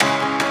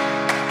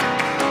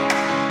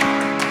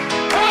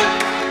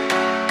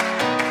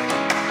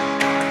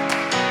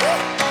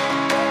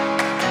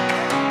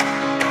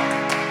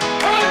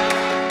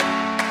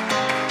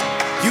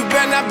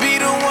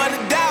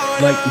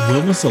Like,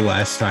 when was the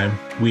last time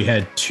we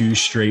had 2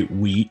 straight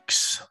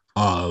weeks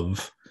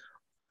of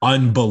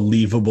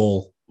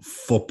unbelievable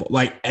football?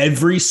 Like,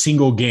 every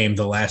single game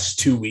the last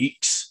 2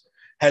 weeks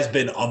has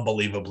been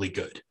unbelievably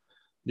good.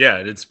 Yeah,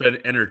 it's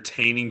been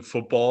entertaining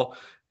football,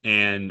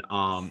 and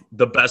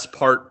the best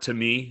part to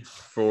me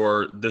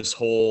for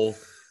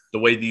the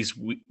way these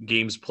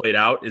games played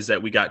out is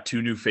that we got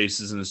two new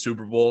faces in the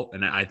Super Bowl,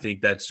 and I think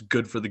that's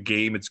good for the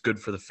game. It's good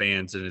for the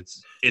fans, and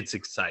it's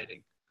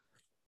exciting.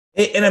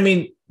 And I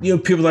mean,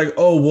 people are like,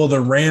 oh, well, the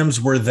Rams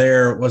were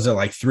there. Was it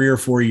like 3 or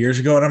 4 years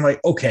ago? And I'm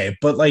like, okay,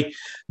 but like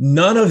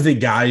none of the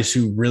guys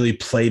who really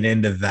played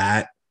into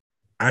that.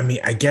 I mean,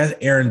 I guess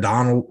Aaron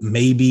Donald,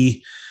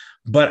 maybe,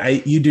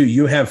 but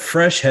you have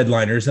fresh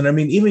headliners. And I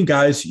mean, even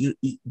guys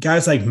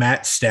like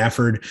Matt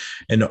Stafford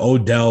and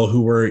Odell,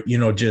 who were,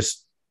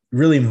 just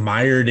really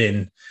mired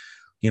in,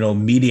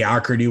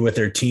 mediocrity with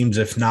their teams,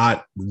 if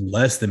not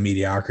less than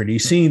mediocrity.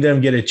 Seeing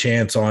them get a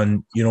chance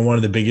on, one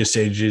of the biggest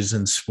stages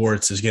in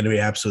sports is going to be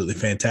absolutely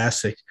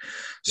fantastic.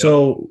 Yep.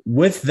 So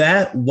with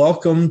that,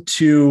 welcome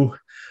to,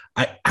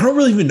 I don't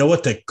really even know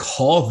what to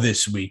call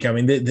this week. I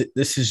mean,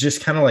 this is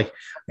just kind of like,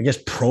 I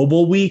guess, Pro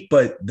Bowl week,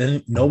 but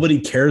then nobody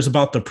cares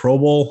about the Pro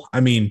Bowl. I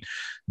mean,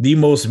 the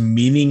most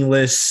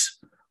meaningless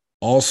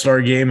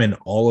all-star game in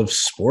all of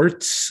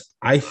sports,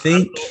 I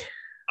think.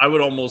 I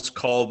would almost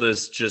call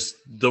this just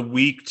the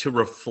week to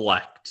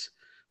reflect.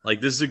 Like,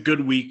 this is a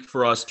good week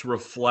for us to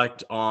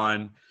reflect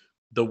on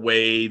the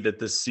way that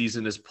this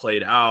season has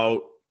played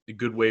out, a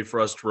good way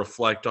for us to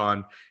reflect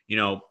on,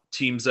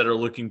 teams that are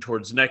looking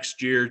towards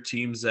next year,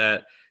 teams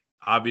that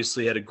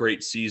obviously had a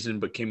great season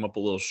but came up a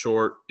little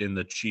short in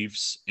the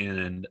Chiefs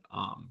and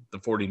the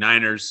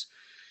 49ers.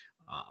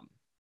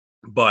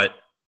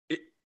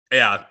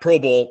 Pro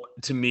Bowl,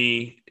 to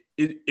me,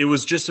 it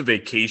was just a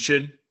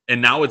vacation. And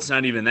now it's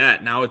not even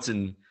that. Now it's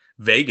in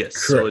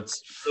Vegas. Correct. So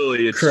it's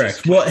really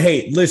correct. Well,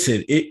 hey,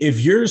 listen, if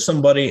you're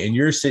somebody and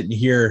you're sitting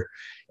here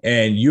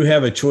and you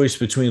have a choice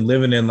between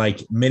living in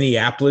like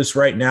Minneapolis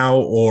right now,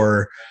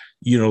 or,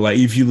 like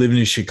if you live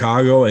in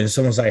Chicago and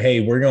someone's like,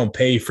 hey, we're going to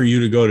pay for you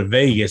to go to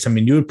Vegas. I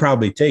mean, you would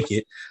probably take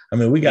it. I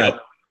mean, we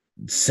got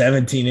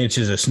 17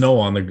 inches of snow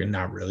on the ground.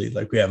 Not really.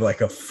 Like, we have like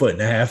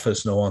 1.5 feet of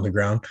snow on the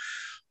ground.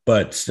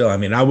 But still, I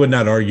mean, I would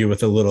not argue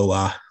with a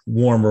little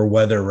warmer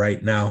weather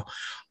right now.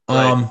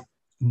 Right.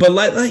 But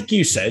like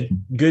you said,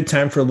 good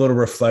time for a little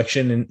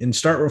reflection and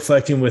start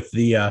reflecting with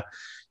the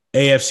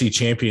AFC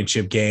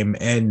Championship game.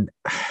 And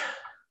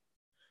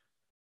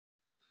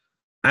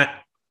I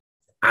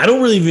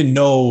don't really even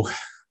know.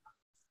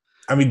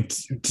 I mean,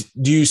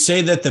 do you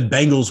say that the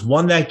Bengals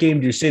won that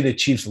game? Do you say the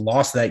Chiefs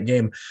lost that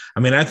game?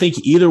 I mean, I think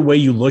either way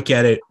you look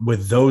at it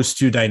with those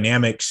two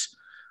dynamics,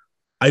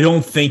 I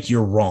don't think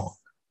you're wrong.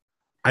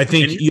 I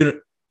think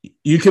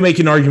you can make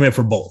an argument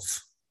for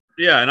both.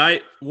 Yeah,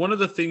 and one of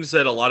the things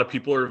that a lot of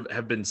people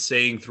have been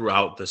saying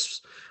throughout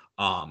this,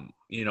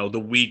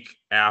 the week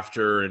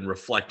after and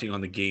reflecting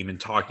on the game and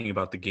talking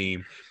about the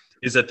game,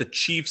 is that the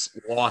Chiefs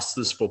lost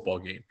this football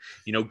game.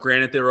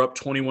 Granted, they were up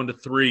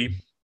 21-3,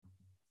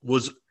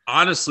 was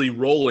honestly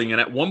rolling, and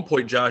at one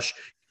point, Josh,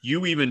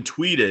 you even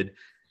tweeted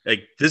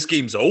like, this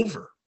game's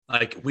over.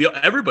 Like,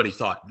 everybody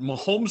thought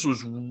Mahomes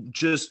was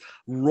just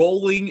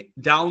rolling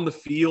down the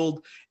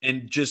field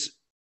and just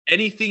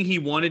anything he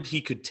wanted, he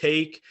could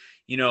take.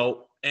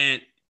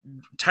 And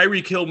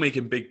Tyreek Hill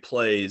making big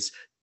plays,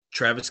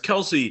 Travis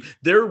Kelce,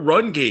 their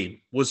run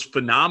game was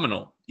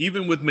phenomenal.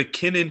 Even with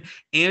McKinnon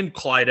and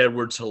Clyde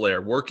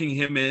Edwards-Helaire working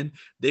him in,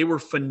 they were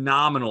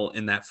phenomenal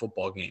in that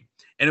football game.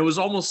 And it was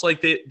almost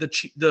like the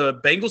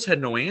Bengals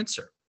had no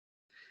answer.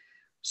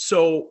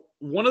 So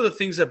one of the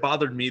things that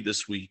bothered me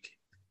this week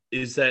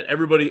is that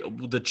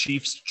the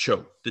Chiefs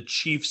choked. The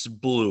Chiefs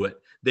blew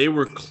it. They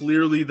were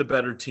clearly the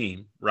better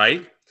team,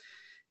 right?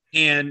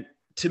 And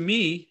to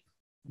me,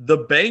 the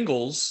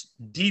Bengals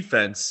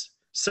defense,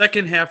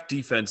 second half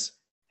defense,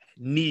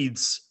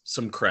 needs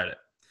some credit.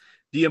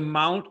 The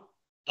amount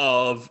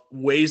of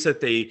ways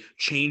that they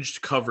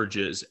changed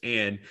coverages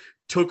and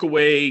took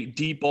away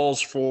deep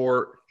balls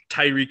for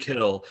Tyreek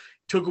Hill,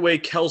 took away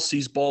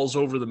Kelsey's balls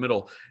over the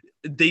middle.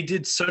 They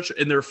did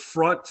and their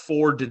front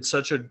four did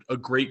such a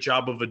great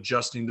job of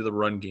adjusting to the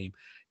run game.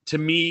 To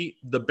me,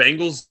 the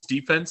Bengals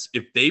defense,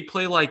 if they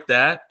play like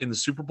that in the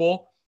Super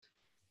Bowl,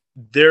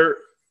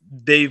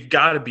 they've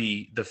got to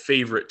be the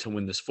favorite to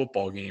win this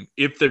football game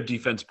if their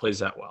defense plays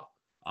that well.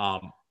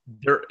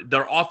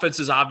 Their offense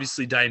is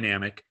obviously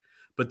dynamic,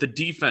 but the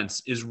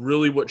defense is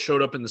really what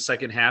showed up in the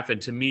second half,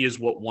 and to me is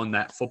what won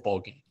that football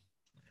game.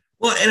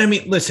 Well, and I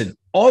mean, listen,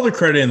 all the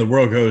credit in the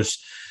world goes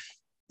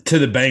to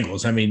the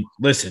Bengals. I mean,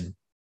 listen,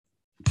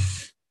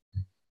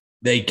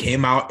 they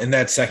came out in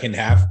that second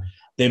half.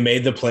 They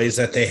made the plays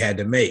that they had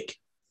to make.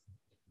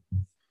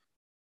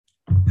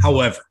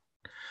 However,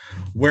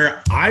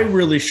 where I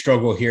really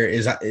struggle here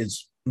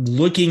is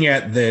looking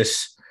at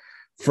this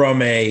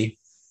from a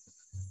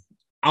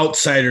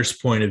outsider's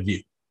point of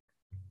view.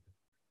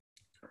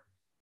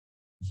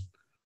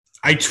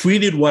 I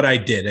tweeted what I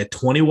did at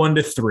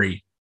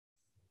 21-3,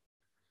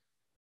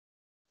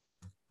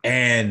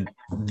 and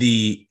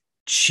the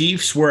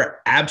Chiefs were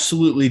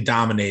absolutely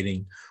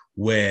dominating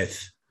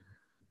with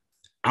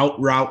out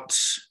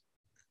routes,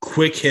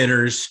 quick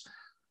hitters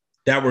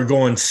that were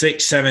going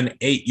 6, 7,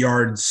 8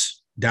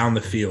 yards down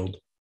the field,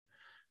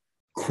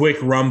 quick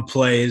run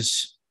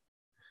plays.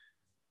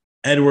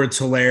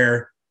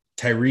 Edwards-Helaire,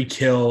 Tyreek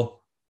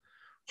Hill,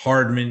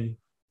 Hardman,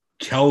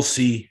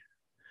 Kelsey.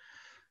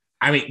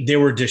 I mean, they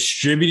were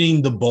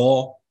distributing the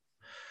ball.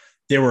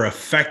 They were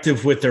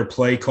effective with their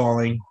play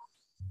calling.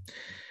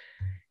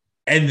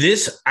 And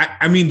this,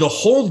 I mean, the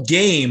whole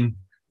game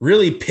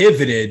really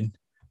pivoted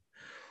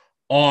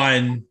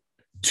on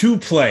 2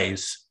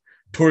 plays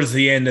towards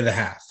the end of the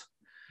half.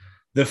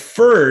 The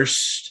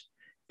first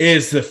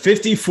is the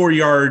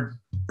 54-yard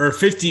or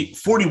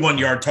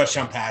 41-yard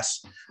touchdown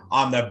pass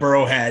that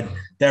Burrow had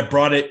that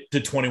brought it to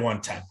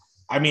 21-10.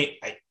 I mean,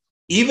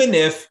 even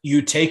if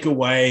you take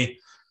away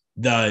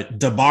the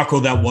debacle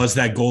that was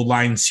that goal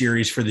line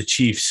series for the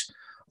Chiefs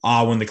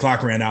when the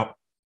clock ran out,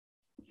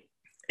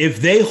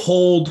 if they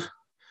hold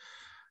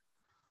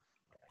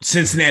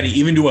Cincinnati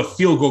even to a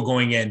field goal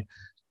going in,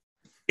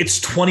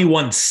 it's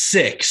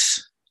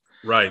 21-6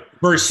 right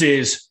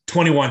versus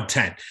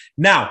 21-10.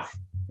 Now,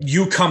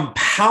 you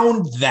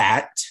compound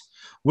that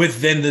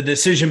with then the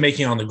decision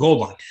making on the goal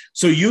line.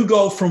 So you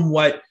go from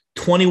what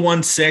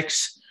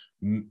 21-6,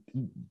 then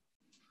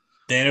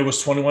it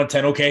was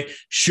 21-10. Okay,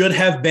 should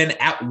have been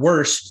at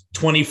worst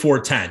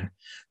 24-10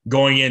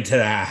 going into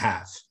that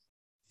half.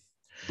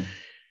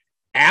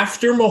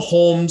 After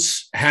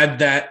Mahomes had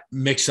that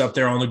mix up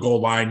there on the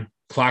goal line,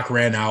 clock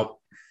ran out.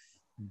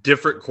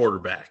 Different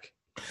quarterback,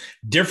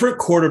 different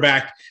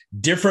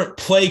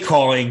play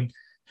calling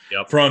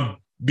from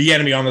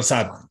Bieniemy on the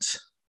sidelines.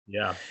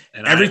 Yeah.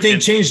 And everything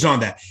changed on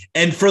that.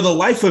 And for the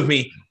life of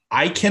me,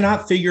 I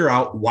cannot figure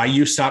out why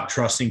you stopped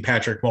trusting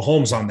Patrick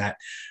Mahomes on that.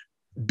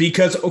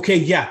 Because, okay,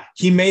 yeah,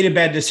 he made a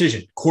bad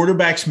decision.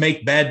 Quarterbacks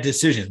make bad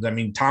decisions. I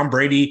mean, Tom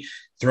Brady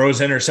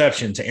throws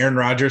interceptions. Aaron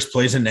Rodgers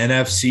plays in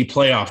NFC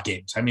playoff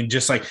games. I mean,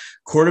 just like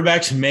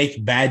quarterbacks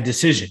make bad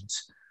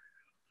decisions.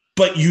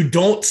 But you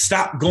don't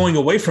stop going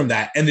away from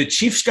that. And the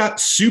Chiefs got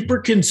super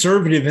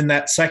conservative in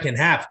that second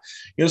half.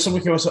 You know,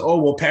 someone can say,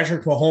 oh, well,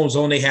 Patrick Mahomes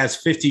only has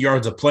 50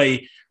 yards of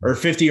play or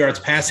 50 yards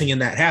passing in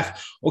that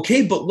half.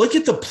 Okay, but look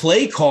at the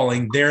play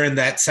calling there in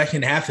that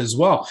second half as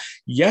well.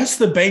 Yes,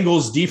 the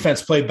Bengals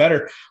defense played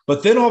better,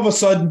 but then all of a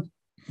sudden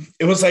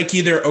it was like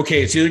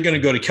it's either going to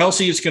go to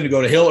Kelsey, it's going to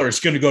go to Hill, or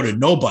it's going to go to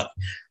nobody.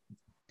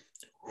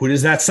 Who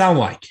does that sound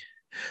like?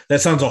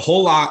 That sounds a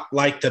whole lot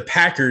like the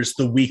Packers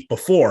the week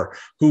before,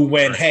 who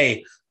went,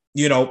 hey,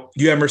 you know,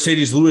 you have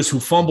Mercedes Lewis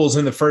who fumbles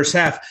in the first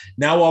half.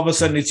 Now all of a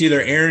sudden it's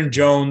either Aaron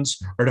Jones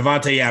or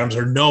Devontae Adams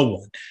or no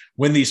one.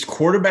 When these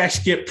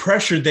quarterbacks get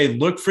pressured, they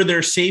look for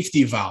their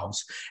safety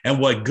valves. And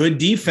what good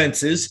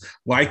defenses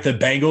like the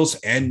Bengals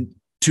and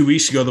 2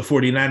 weeks ago the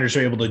 49ers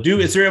are able to do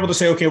is they're able to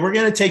say, okay, we're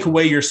going to take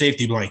away your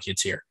safety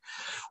blankets here.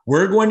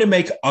 We're going to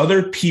make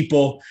other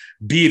people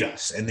beat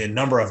us. And the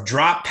number of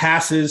drop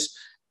passes,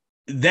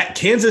 that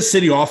Kansas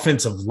City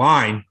offensive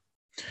line,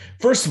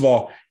 first of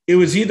all, it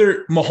was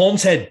either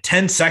Mahomes had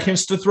 10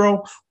 seconds to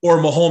throw or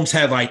Mahomes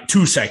had like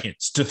 2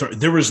 seconds to throw.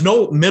 There was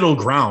no middle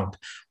ground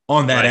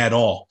on that at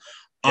all.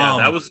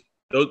 Yeah,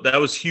 that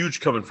was huge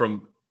coming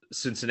from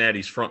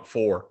Cincinnati's front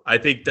four. I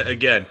think that,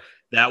 again,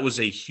 that was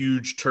a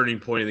huge turning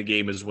point in the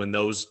game is when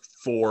those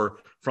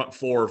front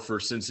four for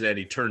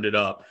Cincinnati turned it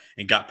up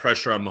and got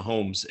pressure on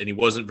Mahomes, and he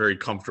wasn't very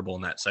comfortable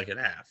in that second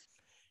half.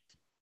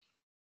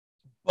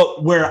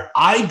 But where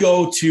I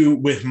go to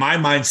with my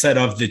mindset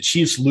of the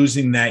Chiefs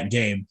losing that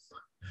game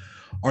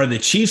are the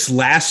Chiefs'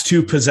 last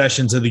 2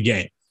 possessions of the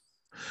game.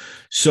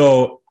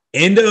 So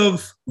end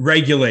of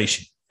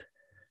regulation.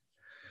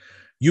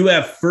 You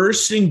have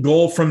first and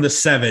goal from the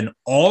 7,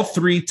 all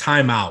 3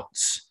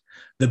 timeouts.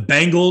 The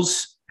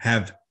Bengals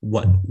have,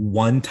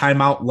 1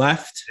 timeout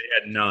left?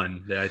 They had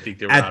none. I think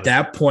they were at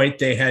that point,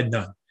 they had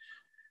none.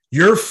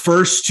 Your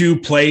first 2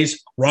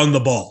 plays, run the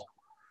ball.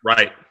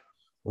 Right.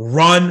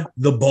 Run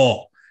the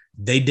ball.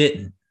 They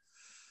didn't.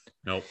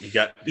 Nope. He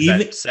got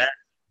sacked.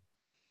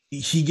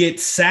 He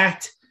gets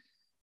sacked.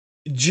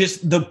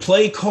 Just the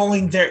play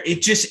calling there,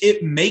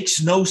 it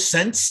makes no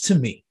sense to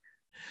me.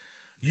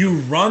 You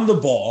run the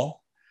ball.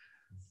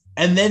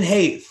 And then,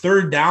 hey,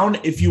 third down,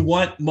 if you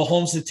want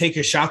Mahomes to take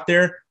a shot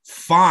there,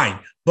 fine.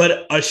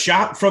 But a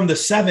shot from the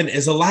 7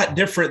 is a lot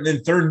different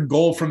than third and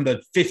goal from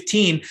the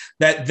 15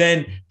 that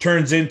then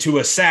turns into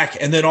a sack.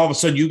 And then all of a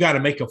sudden you got to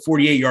make a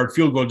 48-yard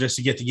field goal just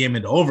to get the game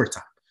into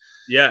overtime.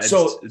 Yeah.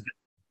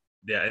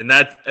 And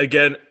that,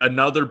 again,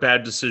 another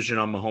bad decision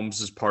on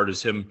Mahomes' part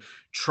is him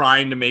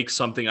trying to make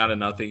something out of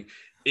nothing.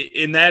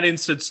 In that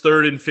instance,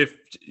 3rd and 15,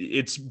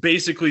 it's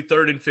basically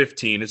 3rd and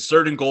 15. It's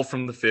 3rd and goal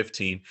from the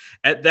 15.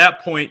 At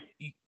that point,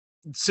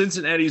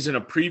 Cincinnati's in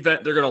a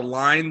prevent. They're going to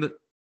line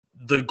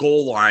the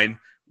goal line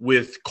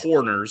with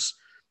corners.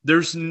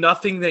 There's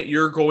nothing that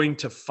you're going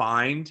to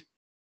find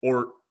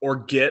or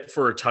get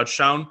for a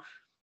touchdown.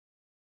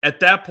 At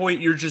that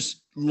point, you're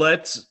just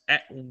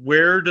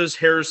where does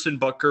Harrison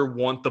Butker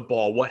want the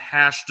ball? What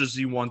hash does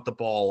he want the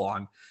ball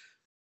on?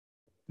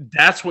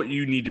 that's what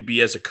you need to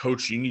be as a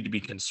coach. You need to be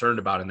concerned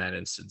about in that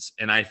instance.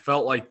 And I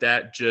felt like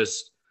that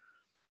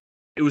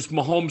it was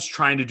Mahomes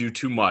trying to do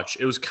too much.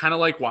 It was kind of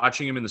like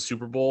watching him in the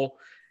Super Bowl,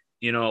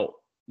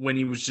 when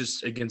he was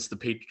just against the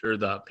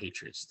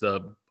Patriots,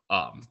 the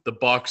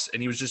Bucks,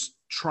 and he was just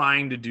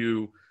trying to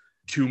do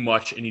too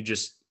much, and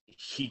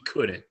he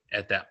couldn't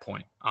at that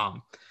point.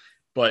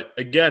 But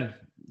again,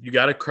 you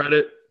got to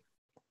credit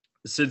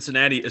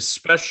Cincinnati,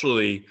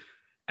 especially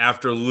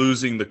after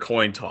losing the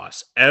coin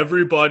toss.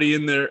 Everybody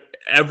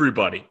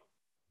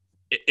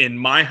in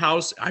my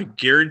house, I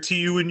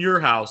guarantee you in your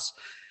house,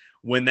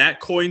 when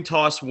that coin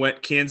toss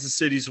went Kansas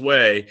City's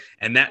way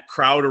and that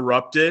crowd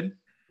erupted,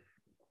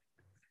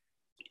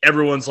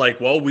 everyone's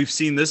like, well, we've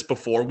seen this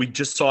before. We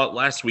just saw it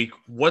last week.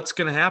 What's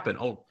going to happen?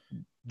 Oh,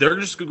 they're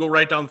just going to go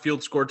right down the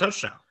field, score a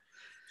touchdown.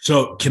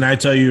 So can I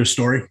tell you a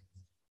story?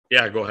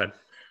 Yeah, go ahead.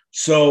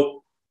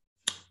 So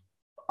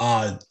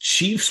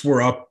Chiefs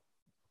were up,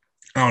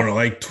 I don't know,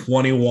 like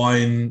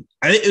 21.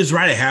 I think it was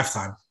right at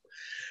halftime.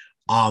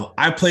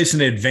 I placed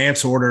an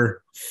advance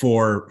order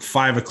for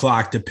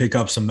 5:00 to pick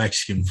up some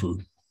Mexican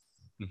food.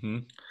 Mm-hmm.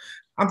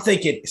 I'm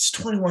thinking it's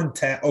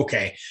 21-10.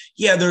 Okay.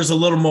 Yeah, there's a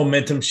little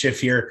momentum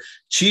shift here.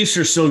 Chiefs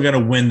are still going to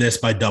win this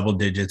by double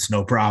digits.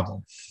 No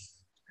problem.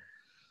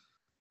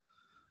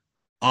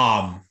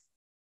 I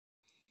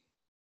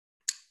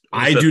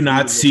do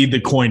not see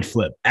the coin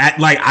flip.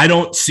 I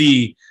don't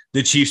see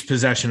the Chiefs'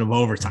 possession of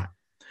overtime.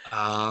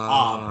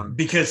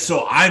 Because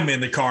I'm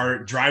in the car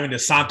driving to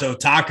Santo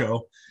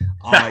Taco,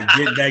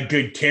 getting that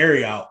good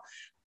carry out.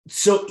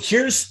 So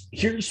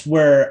here's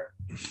where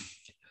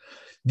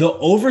the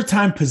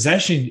overtime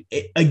possession,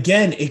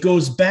 it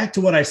goes back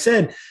to what I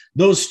said.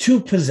 Those two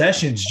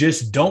possessions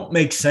just don't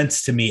make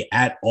sense to me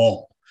at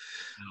all.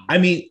 I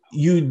mean,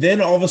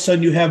 then all of a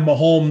sudden you have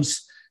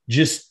Mahomes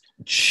just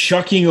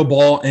chucking a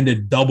ball into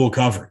double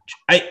coverage.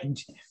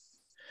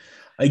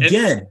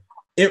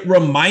 It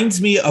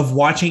reminds me of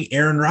watching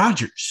Aaron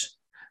Rodgers.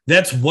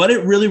 That's what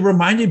it really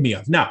reminded me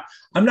of. Now,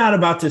 I'm not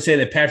about to say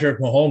that Patrick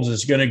Mahomes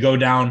is going to go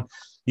down,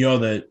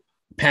 the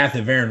path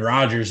of Aaron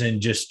Rodgers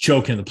and just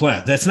choke in the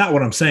playoffs. That's not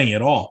what I'm saying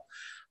at all.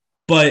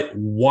 But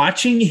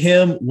watching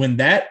him when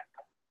that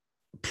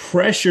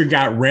pressure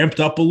got ramped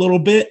up a little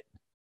bit,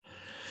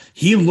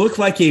 he looked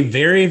like a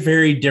very,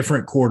 very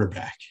different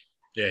quarterback.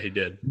 Yeah, he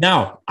did.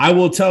 Now, I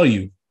will tell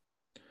you,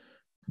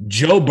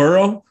 Joe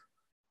Burrow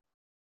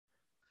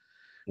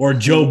or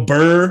Joe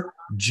Burr,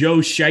 Joe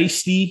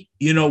Shiesty,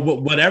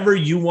 whatever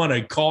you want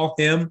to call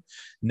him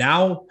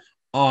now,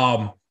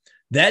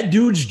 that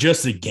dude's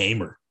just a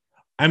gamer.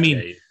 I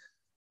mean,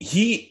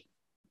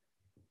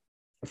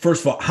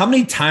 first of all, how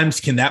many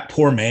times can that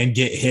poor man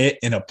get hit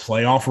in a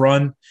playoff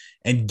run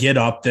and get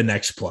up the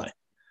next play?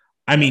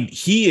 I mean,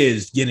 he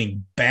is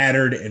getting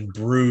battered and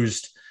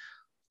bruised.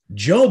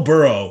 Joe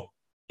Burrow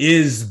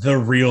is the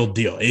real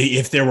deal.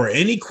 If there were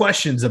any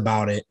questions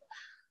about it,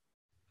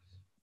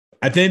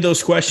 I think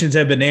those questions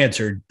have been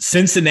answered.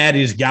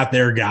 Cincinnati's got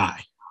their guy.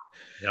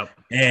 Yep.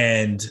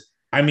 And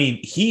I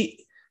mean,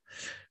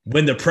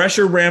 when the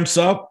pressure ramps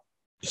up,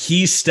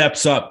 he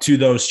steps up to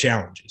those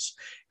challenges.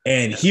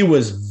 And he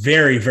was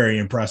very, very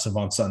impressive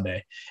on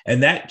Sunday.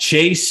 And that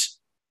Chase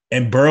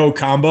and Burrow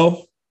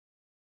combo,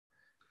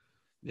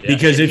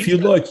 because if you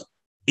look,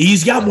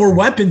 he's got more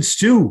weapons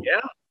too. Yeah.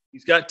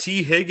 He's got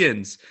T.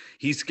 Higgins.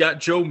 He's got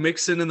Joe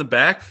Mixon in the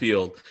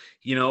backfield.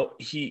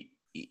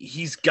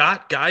 He's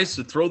got guys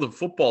to throw the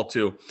football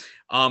to.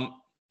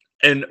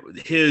 And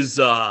his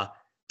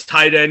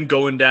tight end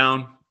going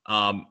down,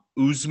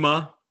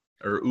 Uzma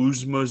or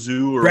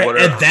Uzmazu or whatever.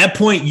 At that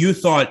point, you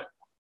thought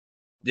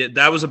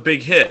that was a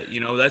big hit.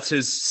 That's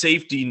his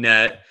safety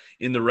net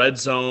in the red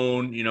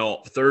zone.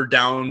 Third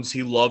downs,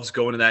 he loves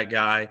going to that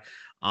guy.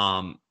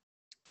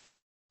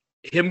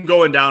 Him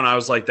going down, I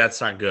was like, that's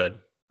not good.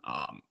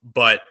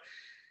 But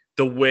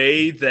the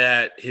way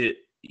that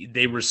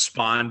they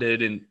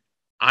responded, and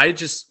I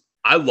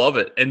love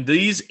it. And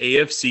these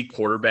AFC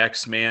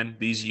quarterbacks, man,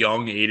 these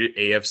young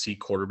AFC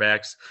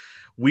quarterbacks,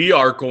 we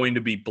are going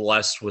to be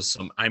blessed with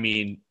some,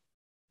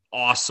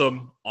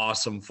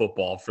 awesome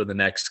football for the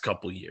next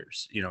couple of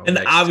years. And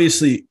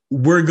obviously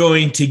we're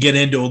going to get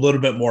into a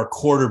little bit more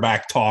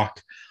quarterback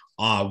talk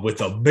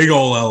with a big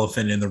old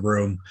elephant in the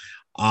room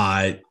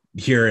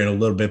here in a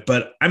little bit.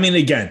 But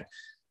again,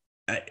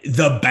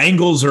 the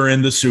Bengals are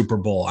in the Super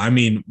Bowl.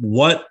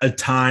 What a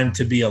time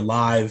to be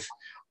alive.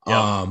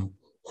 Yep.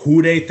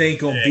 Who they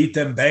think will beat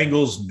them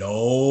Bengals?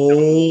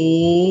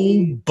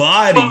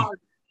 Nobody.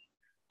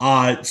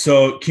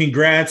 So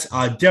congrats.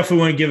 Definitely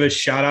want to give a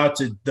shout out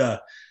to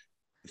the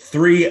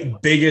three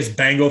biggest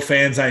Bengal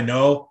fans I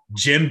know: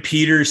 Jim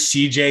Peters,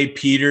 CJ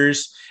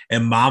Peters,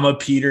 and Mama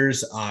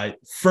Peters.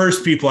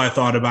 First people I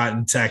thought about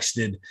and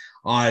texted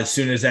as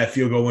soon as that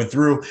field goal went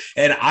through.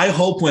 And I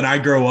hope when I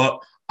grow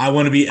up, I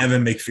want to be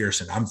Evan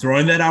McPherson. I'm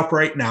throwing that out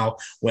right now.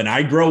 When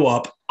I grow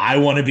up, I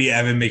want to be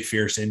Evan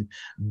McPherson.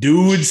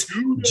 Dudes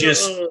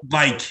just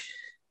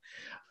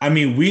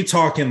we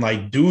talking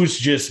like dudes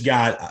just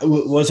got,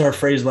 what was our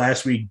phrase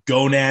last week?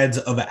 Gonads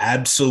of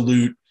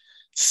absolute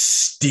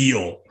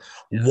steel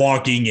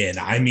walking in.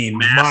 I mean,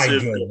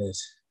 Massive, my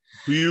goodness.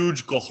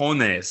 huge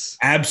cojones.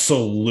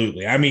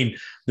 Absolutely. I mean,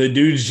 the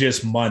dude's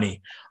just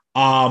money.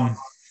 The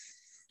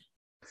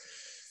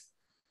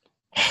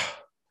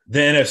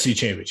NFC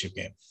Championship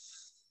game.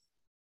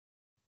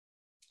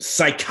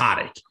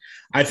 Psychotic,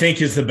 I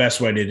think, is the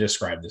best way to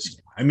describe this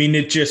game. I mean,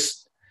 it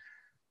just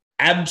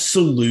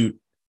absolute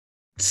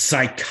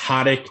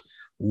psychotic,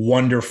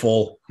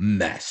 wonderful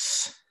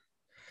mess.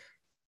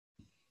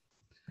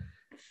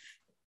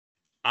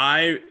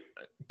 I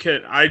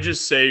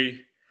just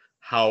say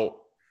how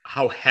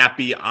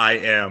happy I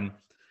am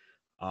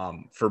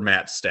for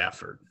Matt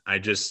Stafford.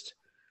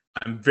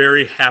 I'm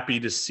very happy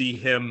to see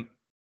him,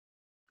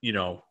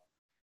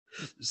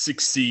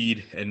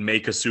 succeed and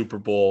make a Super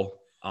Bowl.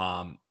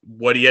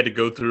 What he had to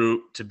go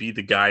through to be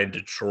the guy in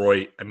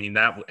Detroit, I mean,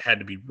 that had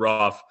to be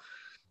rough.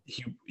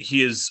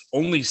 His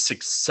only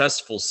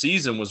successful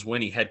season was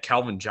when he had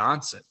Calvin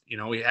Johnson.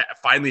 He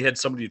finally had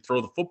somebody to throw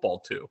the football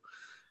to.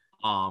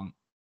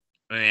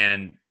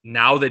 And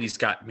now that he's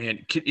got,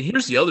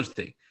 here's the other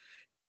thing.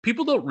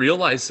 People don't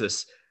realize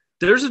this.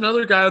 There's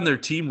another guy on their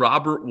team,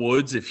 Robert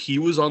Woods, if he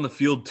was on the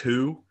field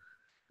too.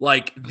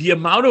 Like the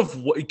amount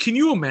of, can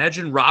you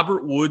imagine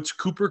Robert Woods,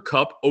 Cooper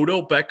Kupp,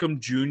 Odell Beckham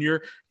Jr.,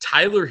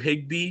 Tyler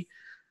Higbee?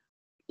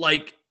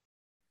 Like,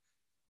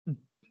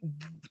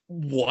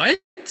 what?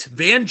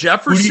 Van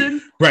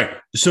Jefferson? Right.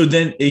 So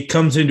then it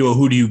comes into a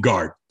who do you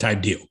guard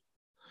type deal.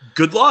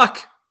 Good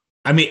luck.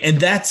 I mean, and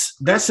that's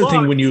the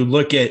thing when you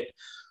look at,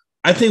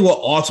 I think what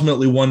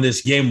ultimately won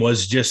this game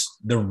was just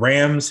the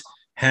Rams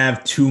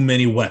have too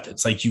many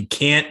weapons. Like you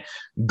can't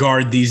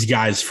guard these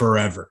guys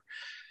forever.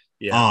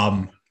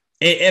 Yeah.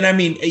 And I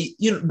mean,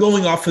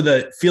 going off of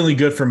the feeling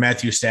good for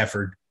Matthew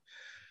Stafford,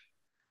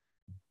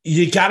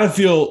 you got to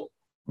feel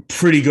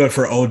pretty good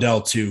for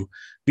Odell too,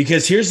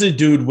 because here's a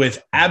dude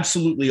with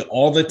absolutely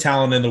all the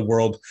talent in the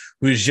world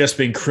who's just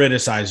been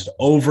criticized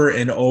over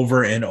and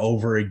over and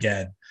over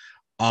again.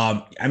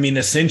 I mean,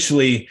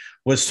 essentially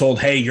was told,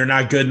 hey, you're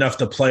not good enough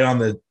to play on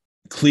the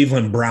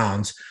Cleveland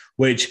Browns,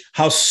 which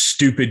how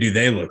stupid do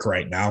they look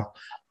right now?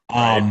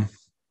 Right.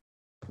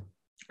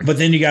 But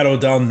then you got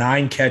Odell,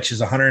 9 catches,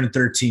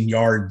 113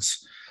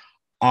 yards.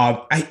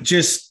 And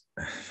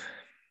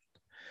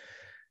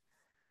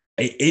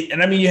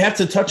I mean, you have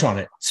to touch on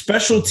it.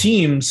 Special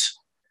teams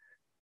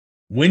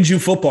wins you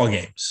football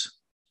games.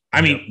 I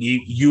mean,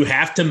 you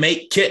have to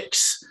make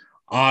kicks.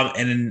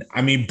 And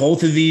I mean,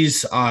 both of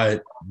these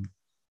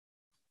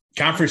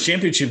conference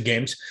championship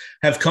games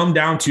have come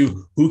down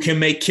to who can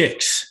make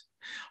kicks.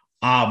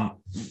 But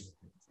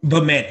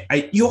man,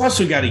 you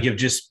also got to give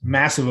just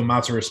massive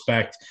amounts of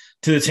respect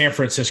to the San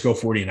Francisco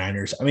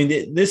 49ers. I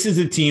mean, this is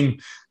a team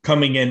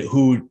coming in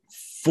who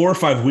 4 or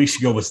 5 weeks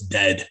ago was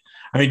dead.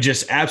 I mean,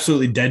 just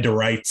absolutely dead to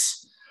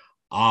rights.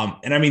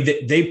 And I mean,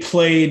 they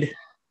played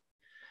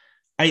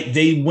 –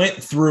 they went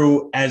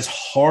through as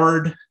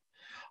hard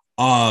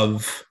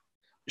of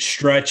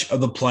stretch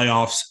of the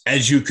playoffs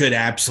as you could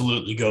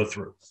absolutely go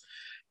through.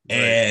 Right.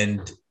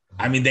 And,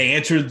 I mean, they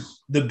answered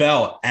the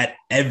bell at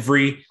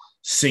every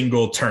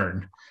single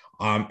turn.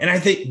 And I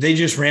think they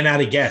just ran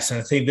out of gas. And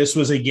I think this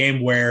was a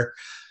game where,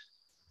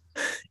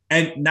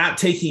 and not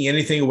taking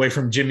anything away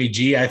from Jimmy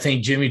G, I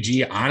think Jimmy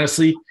G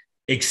honestly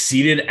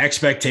exceeded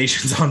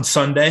expectations on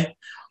Sunday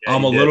a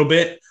little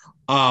bit.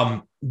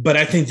 But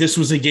I think this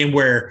was a game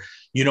where,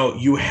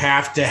 you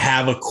have to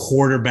have a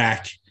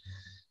quarterback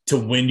to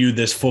win you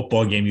this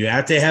football game. You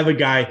have to have a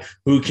guy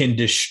who can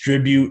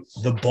distribute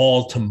the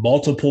ball to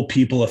multiple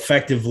people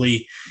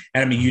effectively.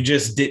 And I mean, you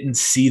just didn't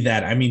see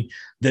that. I mean,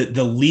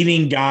 the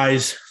leading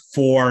guys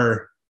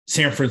for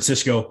San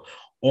Francisco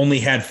only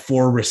had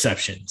 4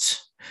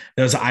 receptions.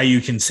 That was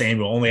Ayuk and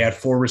Samuel, only had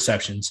 4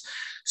 receptions.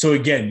 So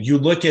again, you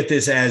look at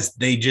this as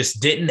they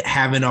just didn't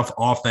have enough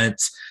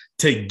offense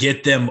to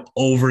get them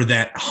over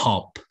that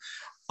hump.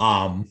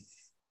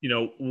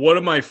 One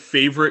of my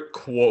favorite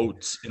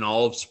quotes in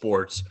all of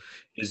sports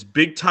is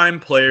big time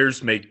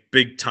players make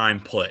big time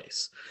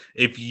plays.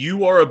 If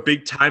you are a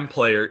big time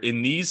player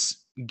in these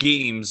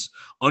games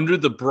under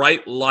the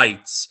bright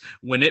lights,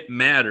 when it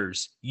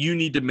matters, you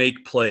need to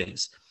make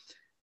plays.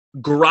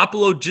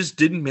 Garoppolo just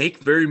didn't make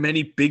very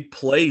many big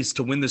plays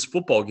to win this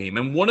football game.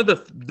 And one of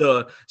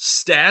the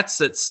stats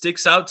that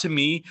sticks out to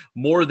me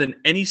more than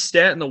any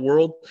stat in the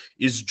world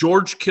is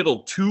George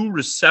Kittle, 2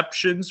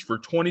 receptions for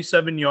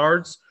 27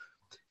 yards.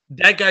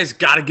 That guy's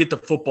got to get the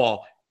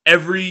football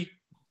every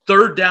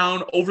third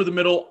down over the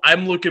middle.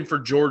 I'm looking for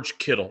George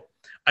Kittle.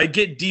 I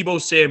get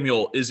Deebo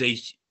Samuel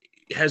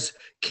has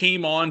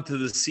came on to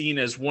the scene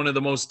as one of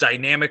the most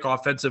dynamic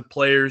offensive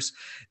players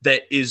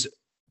that is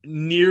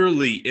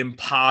nearly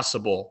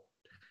impossible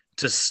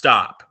to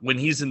stop when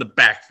he's in the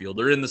backfield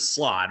or in the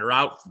slot or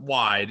out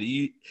wide.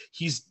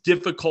 He's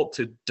difficult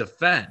to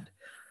defend.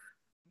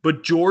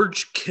 But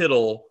George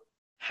Kittle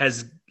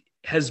has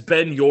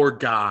been your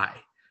guy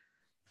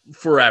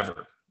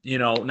forever.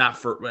 Not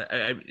for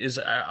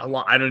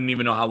I don't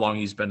even know how long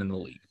he's been in the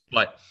league,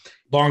 but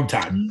long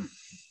time.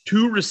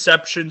 2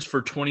 receptions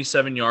for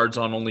 27 yards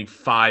on only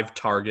 5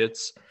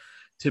 targets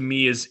to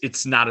me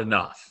it's not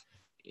enough.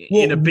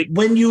 Well,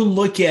 when you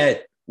look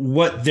at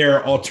what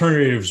their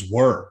alternatives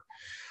were,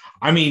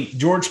 I mean,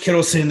 George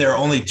Kittle sitting there,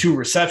 only 2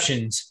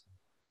 receptions,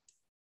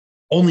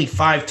 only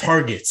 5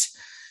 targets.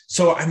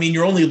 So, I mean,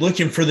 you're only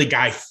looking for the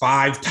guy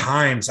 5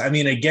 times. I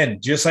mean, again,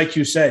 just like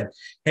you said,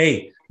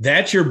 hey,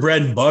 that's your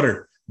bread and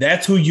butter.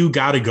 That's who you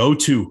got to go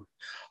to.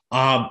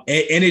 And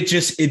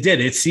it did.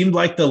 It seemed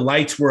like the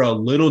lights were a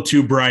little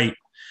too bright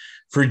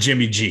for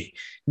Jimmy G.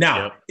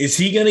 Now, Is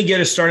he going to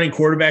get a starting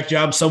quarterback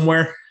job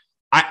somewhere?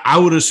 I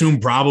would assume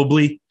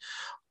probably.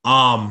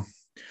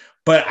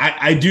 But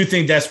I do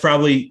think that's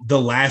probably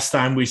the last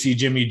time we see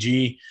Jimmy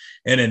G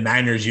in a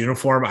Niners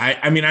uniform.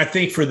 I mean, I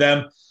think for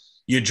them,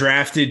 you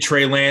drafted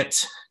Trey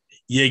Lance.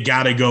 You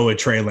got to go with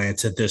Trey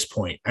Lance at this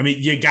point. I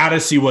mean, you got to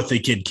see what the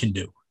kid can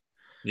do.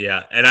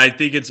 Yeah, and I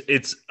think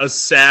it's a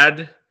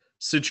sad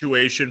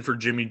situation for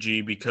Jimmy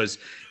G because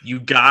you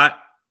got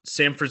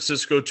San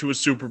Francisco to a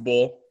Super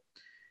Bowl.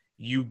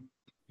 You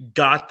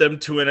got them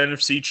to an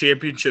NFC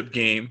championship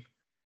game,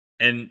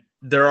 and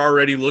they're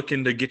already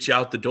looking to get you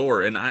out the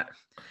door. And I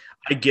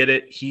get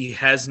it. He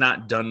has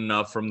not done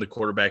enough from the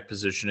quarterback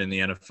position in the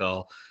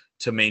NFL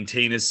to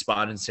maintain his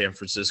spot in San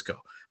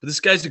Francisco. But this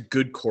guy's a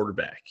good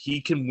quarterback.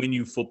 He can win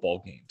you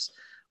football games.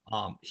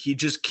 He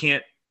just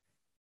can't.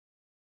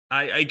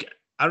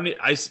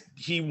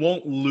 He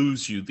won't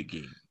lose you the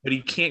game, but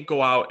he can't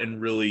go out and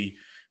really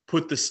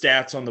put the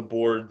stats on the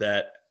board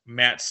that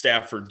Matt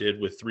Stafford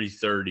did with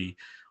 330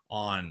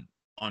 on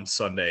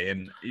Sunday.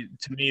 And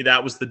to me,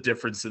 that was the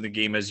difference in the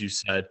game, as you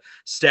said.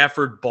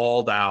 Stafford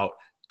balled out.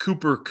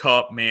 Cooper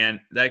Kupp,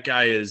 man, that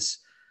guy is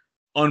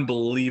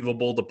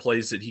unbelievable, the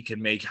plays that he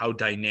can make, how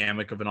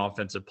dynamic of an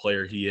offensive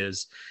player he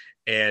is.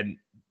 And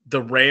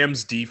the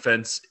Rams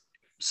defense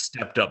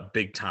stepped up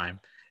big time.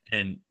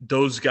 And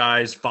those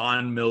guys,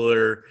 Von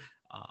Miller,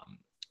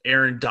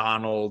 Aaron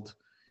Donald,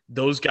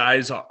 those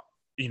guys,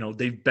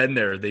 they've been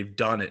there. They've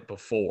done it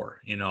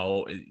before.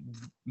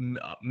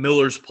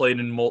 Miller's played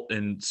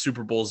in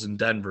Super Bowls in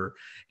Denver,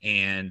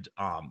 and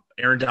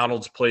Aaron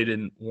Donald's played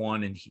in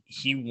one, and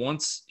he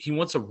wants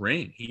a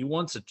ring. He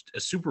wants a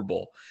Super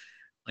Bowl.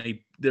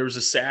 There was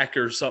a sack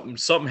or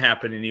something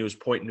happened, and he was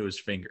pointing to his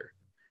finger.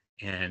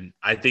 And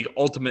I think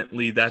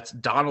ultimately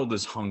Donald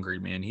is hungry,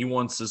 man. He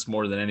wants this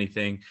more than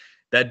anything.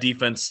 That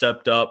defense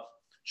stepped up,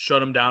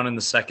 shut him down in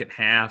the second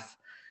half.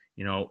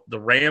 The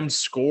Rams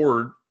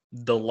scored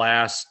the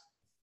last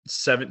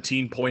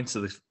 13 points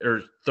of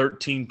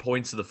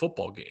the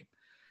football game.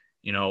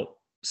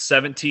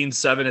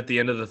 17-7 at the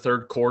end of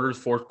the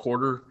fourth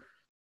quarter.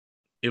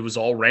 It was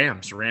all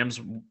Rams. Rams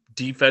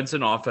defense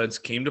and offense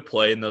came to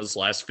play in those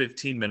last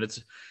 15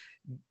 minutes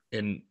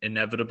and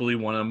inevitably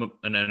won them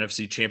an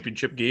NFC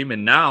championship game.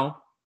 And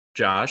now,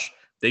 Josh,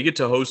 they get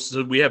to host.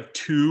 So we have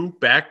 2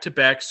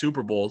 back-to-back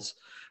Super Bowls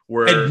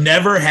where it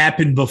never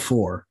happened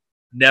before.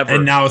 Never.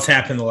 And now it's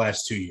happened the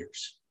last 2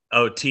 years.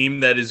 A team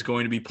that is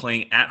going to be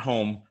playing at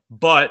home.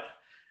 But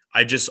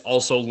I just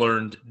also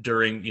learned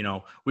during,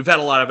 we've had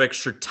a lot of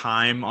extra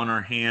time on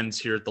our hands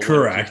here at the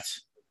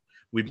Correct.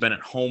 We've been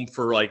at home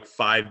for like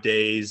 5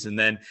 days, and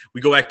then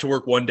we go back to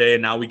work one day,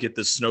 and now we get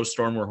this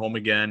snowstorm. We're home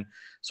again.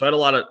 So I had a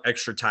lot of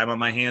extra time on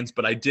my hands,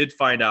 but I did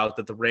find out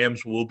that the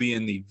Rams will be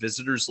in the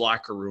visitors'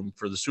 locker room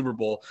for the Super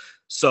Bowl.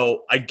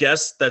 So I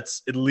guess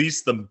that's at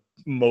least the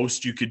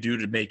most you could do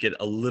to make it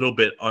a little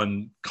bit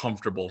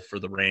uncomfortable for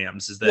the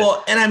Rams. Is that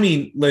well? And I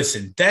mean,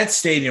 listen, that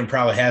stadium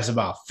probably has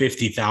about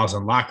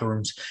 50,000 locker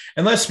rooms.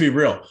 And let's be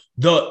real,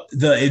 the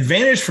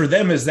advantage for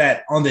them is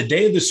that on the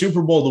day of the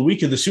Super Bowl, the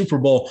week of the Super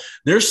Bowl,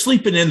 they're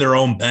sleeping in their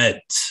own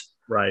beds.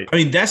 Right. I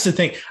mean, that's the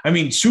thing. I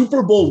mean,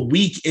 Super Bowl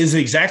week is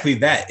exactly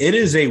that. It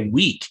is a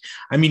week.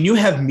 I mean, you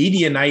have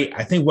media night.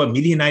 I think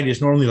media night is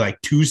normally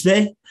like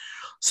Tuesday,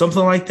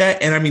 something like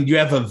that. And I mean, you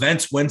have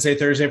events Wednesday,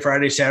 Thursday,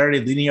 Friday, Saturday,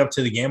 leading up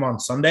to the game on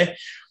Sunday.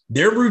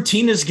 Their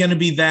routine is going to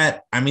be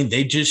that. I mean,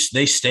 they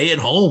stay at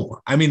home.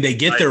 I mean, they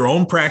get their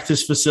own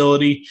practice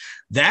facility.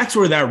 That's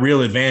where that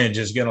real advantage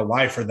is going to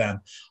lie for them.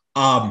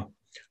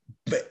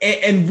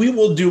 And we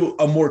will do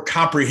a more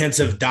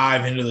comprehensive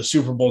dive into the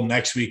Super Bowl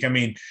next week. I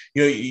mean,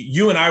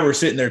 you and I were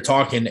sitting there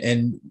talking,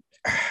 and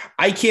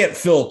I can't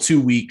fill 2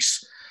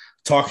 weeks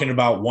talking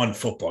about one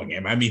football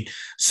game. I mean,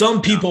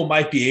 some people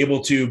might be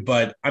able to,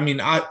 but I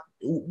mean,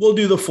 we'll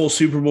do the full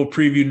Super Bowl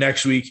preview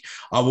next week.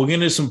 We'll get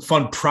into some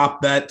fun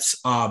prop bets.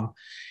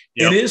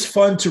 It is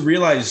fun to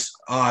realize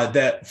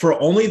that for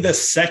only the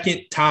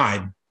second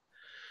time,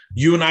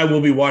 you and I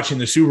will be watching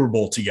the Super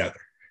Bowl together.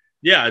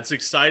 Yeah, it's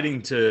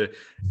exciting to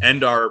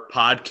end our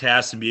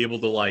podcast and be able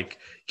to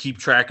keep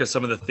track of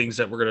some of the things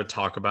that we're going to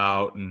talk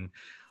about. And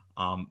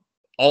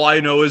all I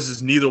know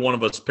is neither one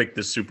of us picked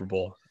this Super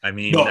Bowl. I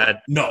mean,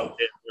 no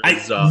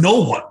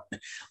one.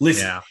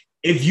 Listen,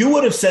 if you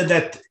would have said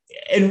that,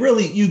 and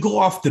really you go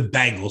off the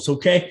Bengals,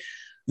 okay?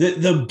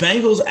 The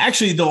Bengals,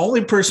 actually the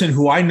only person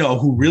who I know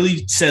who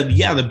really said,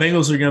 yeah, the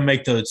Bengals are going to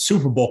make the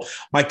Super Bowl,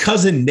 my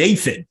cousin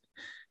Nathan.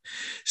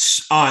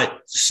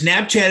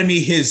 Snapchatted me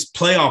his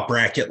playoff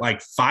bracket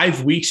like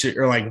 5 weeks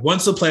or like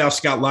once the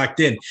playoffs got locked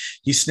in.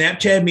 He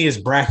Snapchatted me his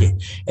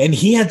bracket and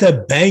he had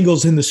the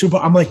Bengals in the Super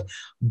Bowl. I'm like,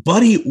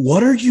 buddy,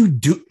 what are you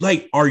doing?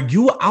 Like, are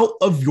you out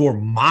of your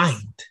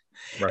mind?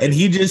 Right. And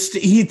he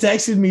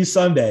texted me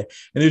Sunday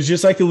and it was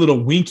just like a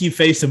little winky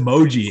face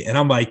emoji. And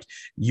I'm like,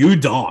 you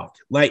dog.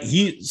 Like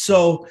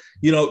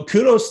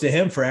kudos to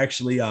him for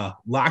actually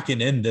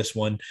locking in this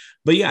one.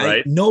 But yeah,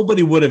 right.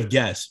 Nobody would have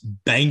guessed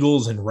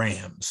Bengals and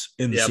Rams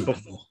in the Super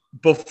Bowl.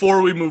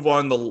 Before we move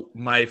on,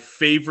 my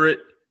favorite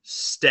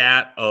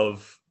stat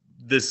of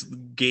this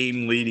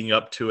game leading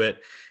up to it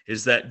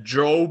is that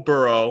Joe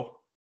Burrow,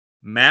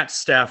 Matt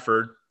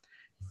Stafford,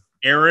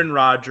 Aaron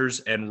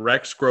Rodgers, and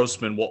Rex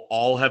Grossman will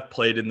all have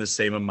played in the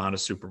same amount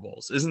of Super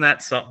Bowls. Isn't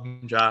that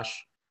something,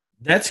 Josh?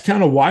 That's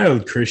kind of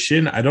wild,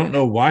 Christian. I don't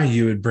know why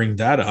you would bring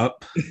that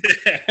up.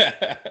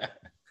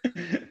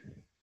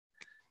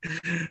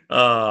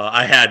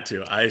 I had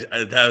to. I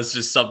that was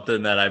just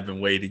something that I've been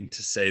waiting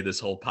to say this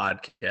whole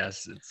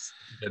podcast. It's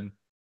been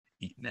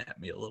eating at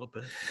me a little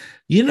bit.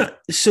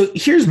 So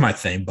here's my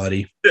thing,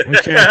 buddy.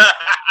 Okay.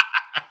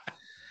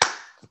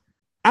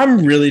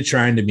 I'm really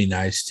trying to be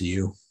nice to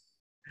you.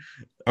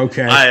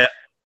 Okay.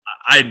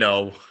 I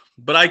know,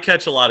 but I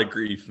catch a lot of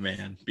grief,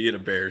 man, being a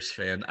Bears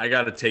fan. I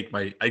got to take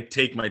my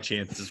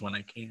chances when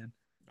I can.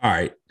 All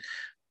right.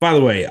 By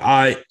the way,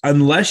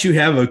 unless you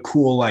have a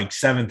cool like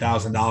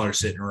 $7,000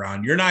 sitting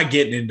around, you're not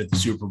getting into the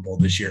Super Bowl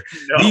this year.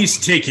 No. These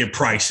ticket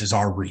prices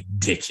are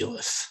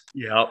ridiculous.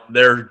 Yeah,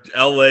 they're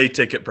LA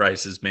ticket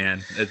prices,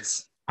 man.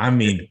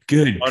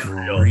 Good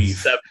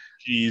grief.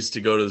 G's to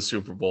go to the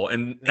Super Bowl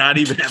and not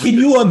even. Can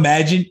you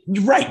imagine?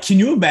 Right? Can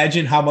you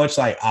imagine how much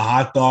like a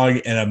hot dog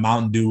and a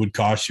Mountain Dew would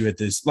cost you at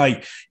this?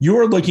 Like you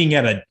were looking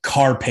at a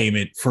car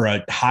payment for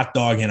a hot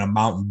dog and a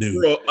Mountain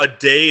Dew. For a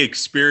day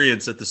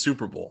experience at the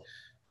Super Bowl.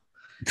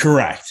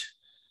 Correct.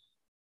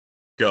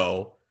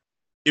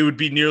 It would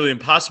be nearly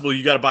impossible.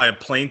 You got to buy a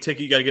plane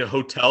ticket. You got to get a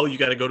hotel. You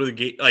got to go to the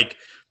gate. Like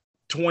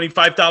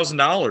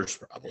 $25,000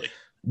 probably.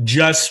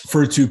 Just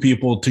for two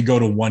people to go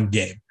to one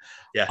game.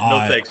 Yeah.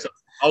 No thanks.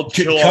 I'll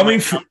chill.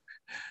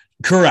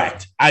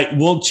 Correct. I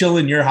will chill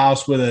in your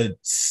house with a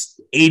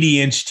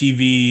 80-inch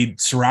TV,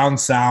 surround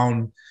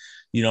sound,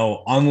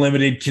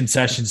 unlimited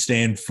concession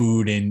stand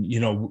food, and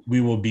we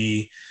will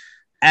be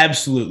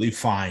absolutely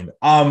fine.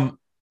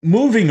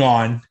 Moving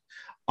on,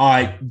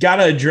 I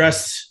gotta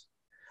address.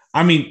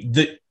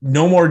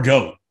 No more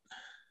GOAT.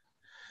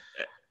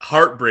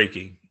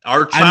 Heartbreaking.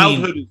 Our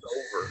childhood is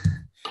over.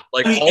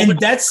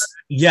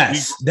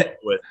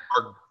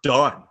 Are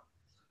done.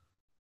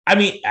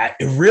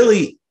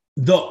 Really,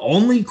 the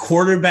only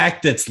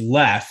quarterback that's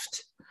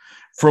left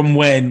from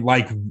when,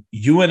 like,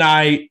 you and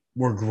I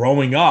were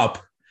growing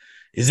up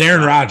is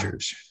Aaron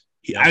Rodgers.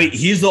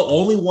 He's the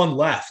only one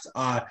left.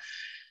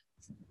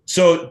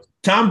 So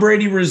Tom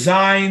Brady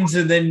resigns,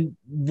 and then,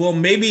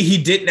 maybe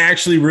he didn't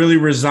actually really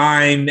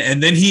resign,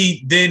 and then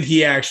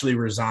he actually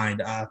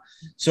resigned.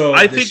 So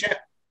I think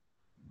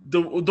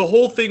the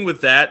whole thing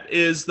with that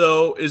is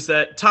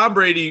that Tom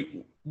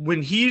Brady,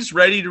 when he's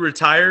ready to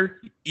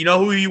retire, you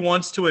know who he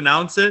wants to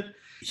announce it?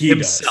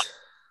 Himself.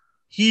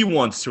 He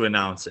wants to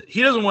announce it.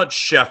 He doesn't want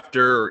Schefter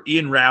or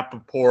Ian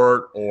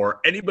Rappaport or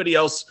anybody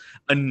else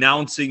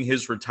announcing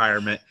his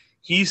retirement.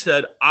 He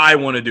said, I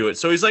want to do it.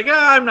 So he's like,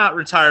 I'm not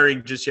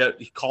retiring just yet.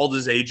 He called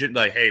his agent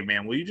like, hey,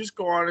 man, will you just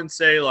go on and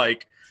say,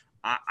 like,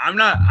 I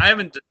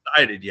haven't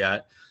decided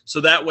yet.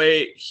 So that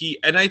way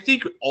and I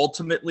think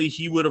ultimately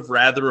he would have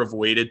rather have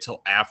waited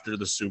till after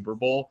the Super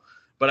Bowl.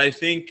 But I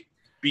think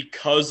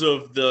because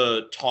of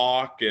the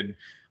talk, and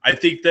I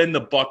think then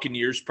the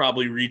Buccaneers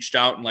probably reached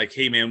out and like,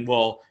 hey, man,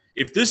 well,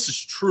 if this is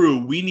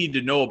true, we need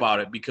to know about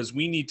it because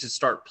we need to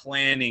start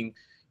planning,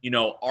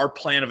 our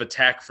plan of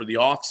attack for the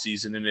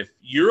offseason. And if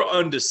you're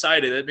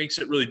undecided, that makes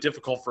it really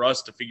difficult for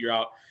us to figure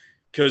out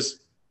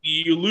because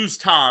you lose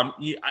Tom.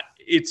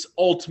 It's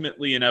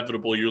ultimately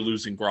inevitable you're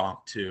losing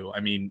Gronk too.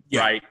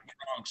 Right?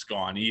 Gronk's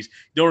gone. The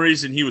only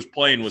reason he was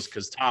playing was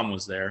because Tom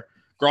was there.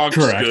 Gronk's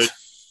good.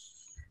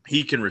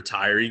 He can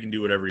retire. He can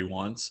do whatever he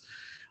wants.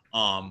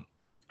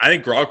 I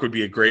think Gronk would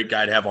be a great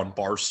guy to have on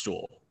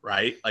Barstool,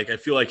 right? Like, I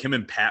feel like him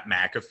and Pat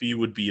McAfee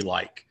would be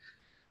like,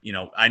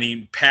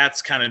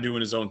 Pat's kind of doing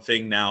his own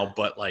thing now,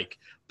 but like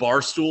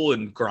Barstool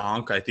and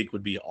Gronk, I think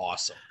would be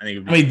awesome.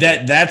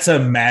 That's a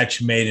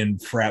match made in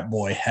frat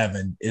boy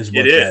heaven is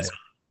what it is.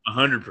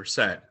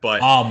 100%. But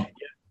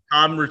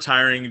Tom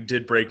retiring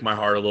did break my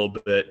heart a little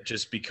bit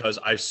just because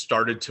I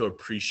started to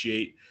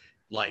appreciate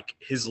like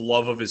his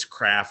love of his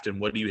craft and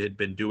what he had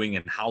been doing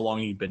and how long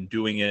he'd been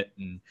doing it.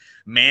 And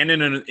Man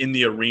in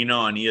the Arena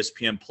on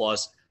ESPN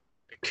Plus,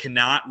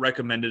 cannot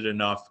recommend it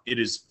enough. It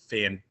is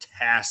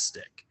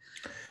fantastic.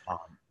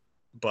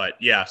 But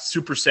yeah,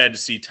 super sad to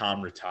see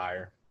Tom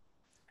retire.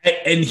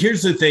 And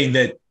here's the thing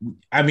that,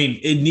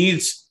 it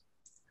needs,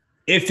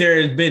 if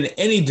there has been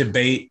any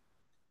debate,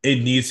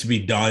 it needs to be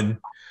done.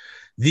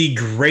 The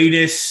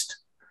greatest,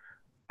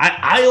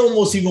 I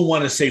almost even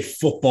want to say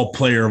football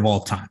player of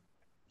all time.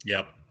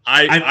 Yep.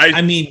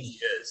 He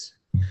is.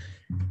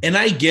 And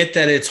I get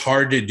that it's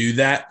hard to do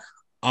that.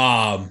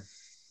 And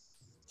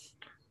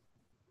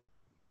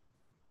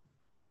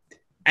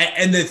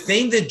the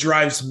thing that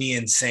drives me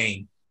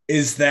insane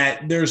is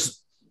that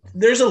there's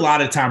a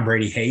lot of Tom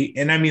Brady hate.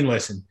 And I mean,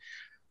 listen,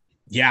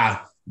 yeah,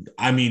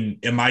 I mean,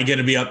 am I going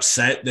to be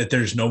upset that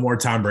there's no more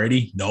Tom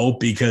Brady? No,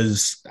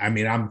 because I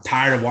mean, I'm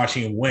tired of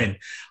watching him win.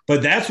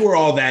 But that's where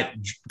all that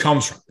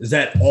comes from, is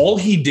that all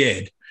he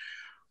did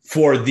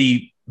for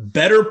the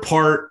better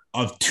part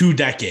of 2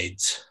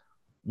 decades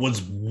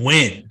was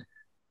win.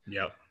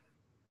 Yep.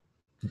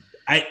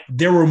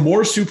 There were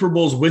more Super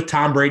Bowls with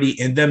Tom Brady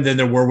in them than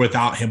there were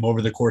without him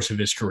over the course of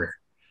his career.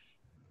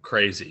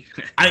 Crazy.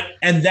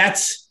 And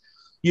that's,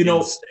 you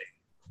know,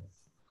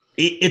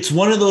 it's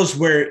one of those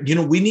where, you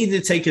know, we need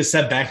to take a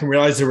step back and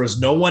realize there was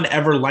no one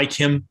ever like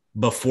him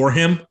before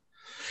him.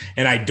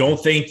 And I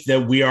don't think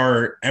that we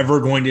are ever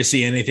going to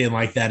see anything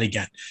like that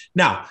again.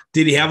 Now,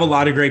 did he have a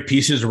lot of great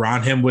pieces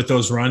around him with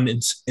those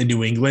runs in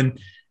New England?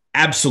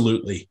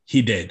 Absolutely,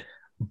 he did.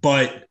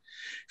 But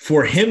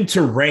for him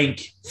to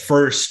rank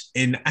first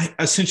in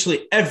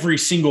essentially every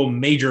single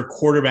major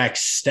quarterback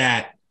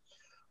stat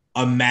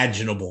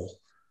imaginable,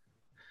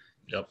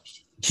 yep,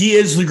 he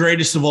is the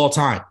greatest of all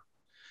time.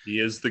 He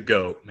is the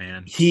GOAT,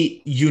 man.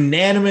 He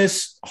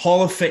unanimous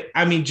Hall of Fame.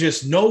 I mean,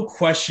 just no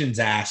questions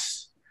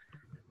asked.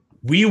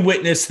 We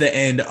witnessed the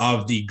end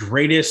of the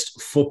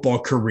greatest football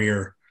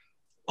career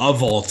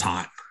of all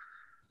time.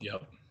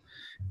 Yep.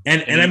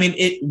 And I mean,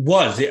 it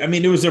was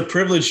a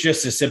privilege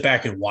just to sit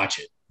back and watch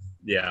it.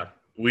 Yeah.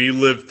 We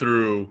lived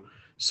through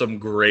some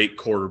great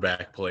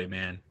quarterback play,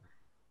 man.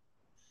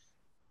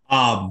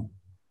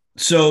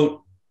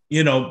 So,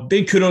 you know,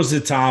 big kudos to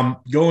Tom.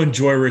 Go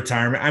enjoy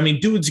retirement. I mean,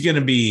 dude's going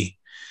to be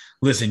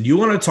 – listen, you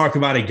want to talk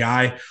about a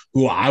guy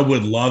who I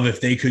would love if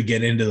they could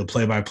get into the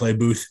play-by-play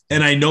booth,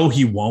 and I know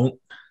he won't,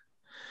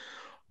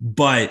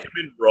 but – him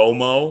and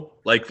Romo,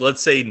 like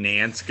let's say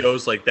Nance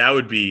goes, like that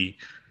would be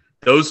 –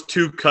 those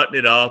two cutting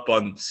it up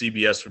on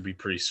CBS would be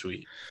pretty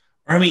sweet.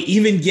 I mean,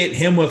 even get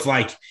him with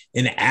like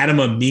an Adam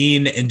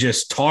Amin and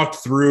just talk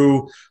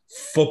through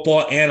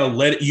football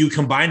analytics. You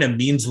combine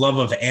Amin's love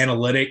of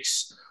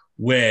analytics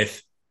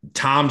with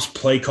Tom's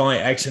play calling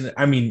excellent.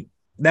 I mean,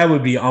 that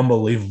would be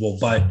unbelievable.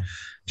 But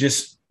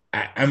just,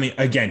 I mean,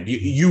 again,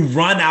 you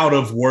run out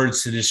of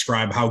words to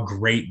describe how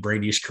great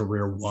Brady's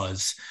career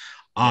was.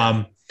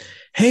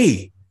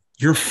 Hey,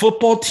 your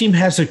football team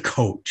has a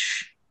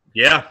coach.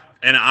 Yeah,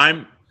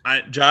 and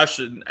Josh,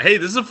 hey,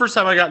 this is the first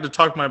time I got to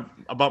talk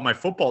about my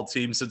football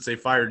team since they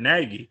fired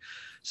Nagy.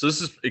 So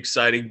this is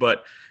exciting.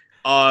 But,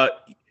 yeah,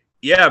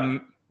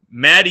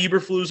 Matt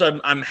Eberflus,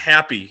 I'm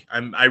happy.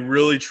 I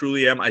really,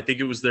 truly am. I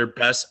think it was their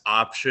best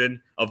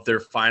option of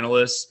their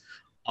finalists.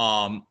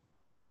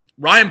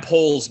 Ryan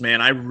Poles,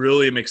 man, I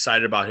really am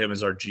excited about him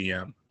as our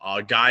GM.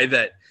 A guy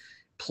that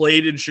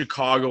played in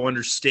Chicago,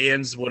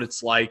 understands what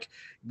it's like,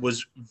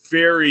 was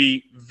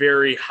very,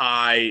 very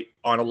high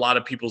on a lot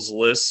of people's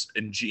lists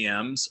and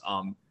GMs,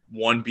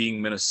 one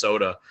being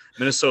Minnesota.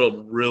 Minnesota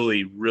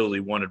really, really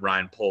wanted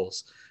Ryan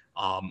Poles,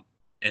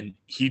 and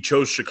he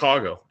chose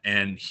Chicago,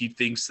 and he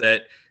thinks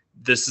that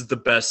this is the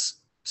best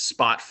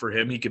spot for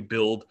him. He could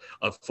build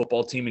a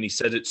football team, and he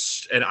said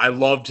and I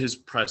loved his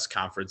press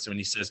conference when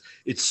he says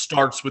it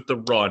starts with the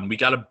run. We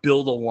got to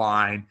build a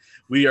line.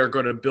 We are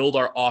going to build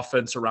our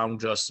offense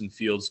around Justin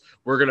Fields.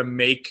 We're going to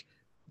make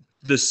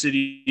the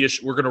city,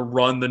 we're going to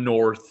run the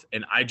North.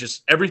 And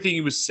everything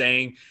he was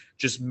saying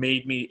just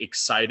made me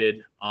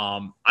excited.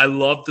 I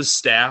love the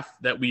staff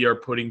that we are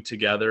putting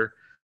together.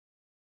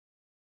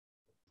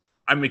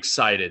 I'm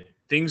excited.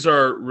 Things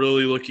are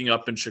really looking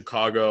up in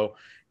Chicago,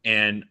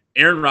 and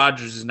Aaron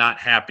Rodgers is not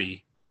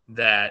happy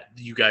that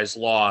you guys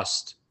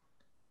lost.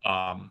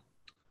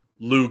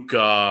 Luke,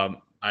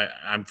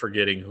 I'm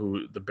forgetting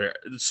who the Bears,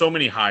 so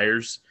many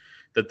hires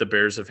that the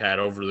Bears have had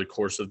over the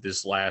course of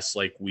this last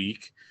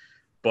week.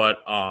 But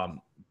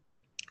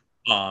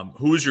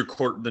who is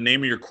the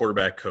name of your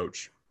quarterback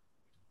coach?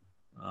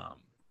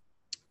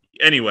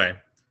 Anyway,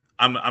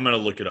 I'm going to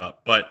look it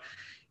up. But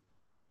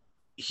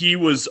he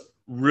was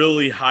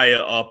really high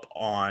up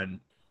on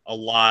a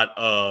lot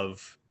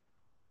of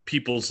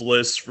people's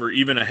lists for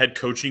even a head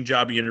coaching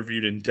job. He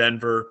interviewed in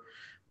Denver.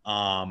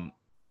 I'm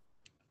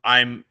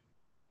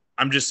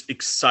just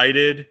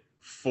excited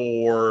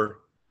for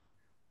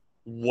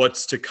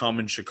what's to come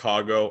in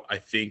Chicago. I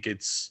think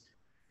it's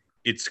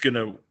going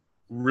to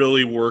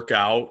really work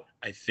out,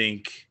 I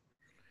think.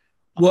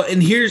 Well,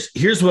 and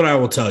here's what I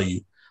will tell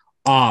you.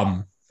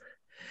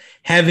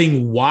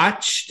 Having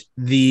watched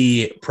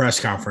the press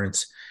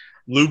conference,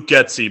 Luke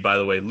Getsy, by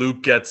the way,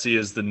 Luke Getsy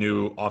is the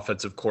new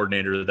offensive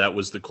coordinator. That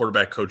was the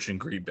quarterback coach in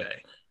Green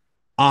Bay.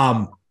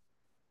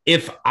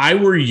 If I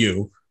were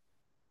you,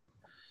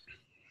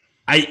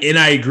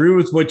 I agree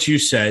with what you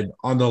said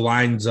on the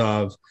lines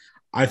of,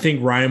 I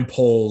think Ryan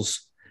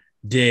Poles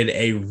did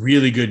a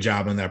really good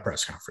job in that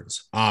press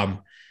conference.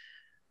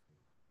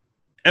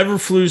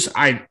 Eberflus,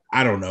 I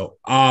don't know.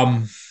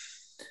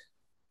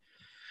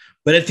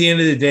 But at the end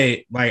of the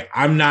day, like,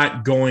 I'm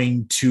not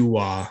going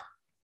to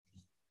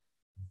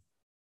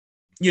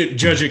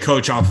judge a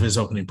coach off of his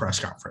opening press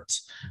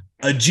conference.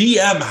 A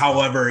GM,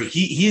 however,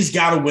 he's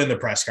got to win the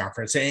press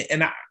conference.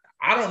 And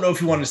I don't know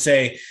if you want to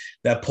say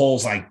that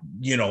Poles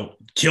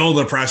kill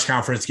the press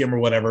conference, give him or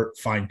whatever,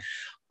 fine.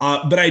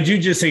 But I do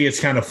just think it's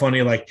kind of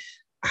funny, like,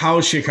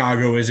 how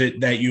Chicago is it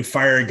that you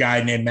fire a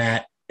guy named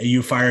Matt,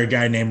 you fire a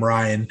guy named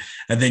Ryan,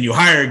 and then you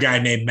hire a guy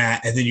named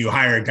Matt, and then you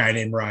hire a guy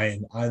named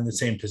Ryan on the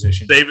same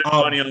position? Saving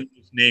money on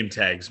those name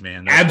tags,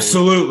 man. That's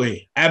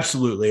absolutely.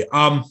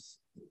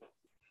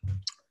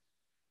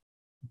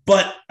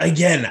 But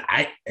again,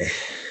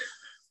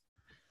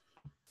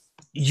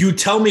 you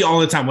tell me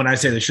all the time when I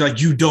say this, you're like,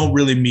 you don't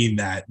really mean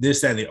that,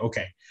 this, that,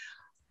 okay.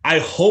 I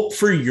hope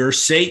for your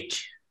sake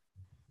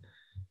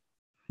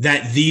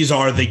that these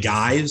are the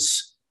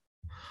guys.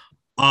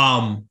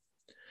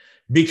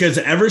 Because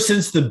ever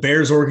since the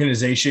Bears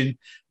organization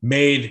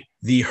made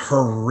the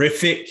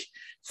horrific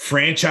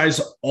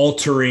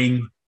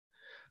franchise-altering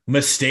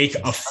mistake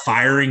of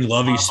firing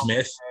Lovie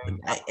Smith,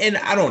 and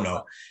I don't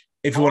know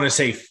if you want to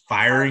say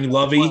firing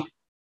Lovie.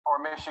 Or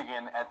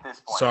Michigan at this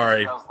point.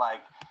 Sorry.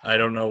 I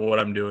don't know what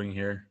I'm doing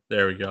here.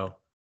 There we go.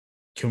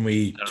 Can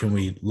we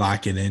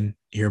lock it in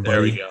here, buddy?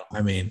 There we go.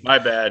 I mean, my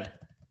bad.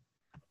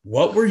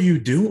 What were you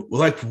doing?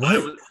 Like,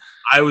 what?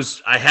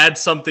 I had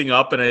something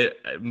up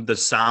and the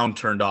sound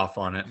turned off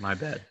on it. My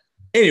bad.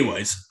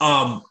 Anyways,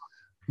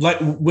 like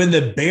when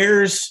the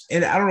Bears,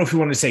 and I don't know if you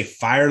want to say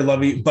fired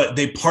Lovie, but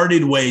they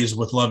parted ways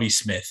with Lovie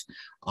Smith.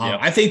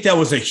 I think that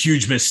was a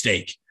huge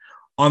mistake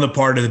on the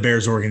part of the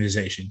Bears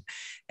organization.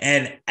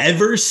 And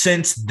ever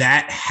since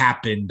that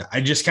happened,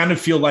 I just kind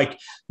of feel like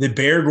the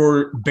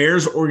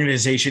Bears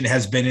organization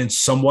has been in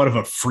somewhat of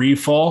a free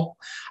fall.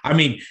 I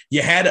mean,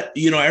 you had,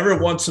 every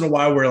once in a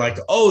while where like,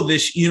 oh,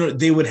 this,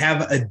 they would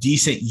have a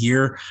decent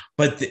year,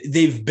 but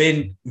they've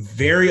been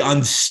very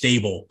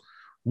unstable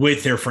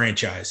with their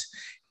franchise.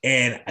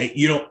 And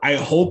I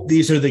hope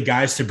these are the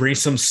guys to bring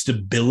some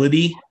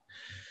stability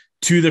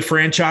to the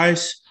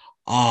franchise.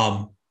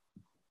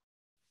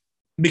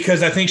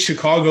 Because I think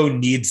Chicago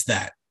needs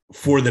that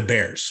for the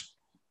Bears.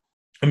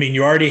 I mean,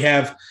 you already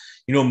have,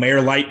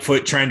 Mayor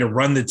Lightfoot trying to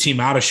run the team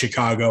out of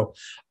Chicago.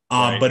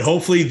 Right. But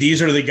hopefully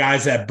these are the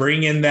guys that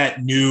bring in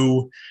that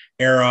new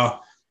era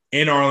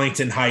in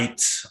Arlington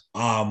Heights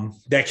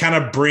that kind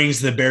of brings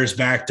the Bears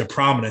back to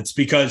prominence,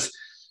 because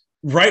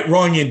right,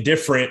 wrong, and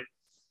different,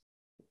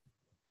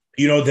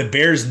 the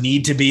Bears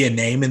need to be a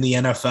name in the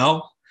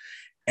NFL,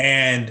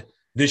 and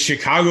the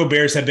Chicago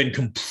Bears have been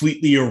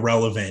completely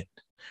irrelevant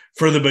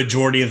for the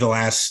majority of the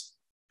last,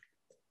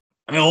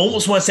 I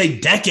almost want to say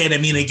decade. I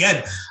mean,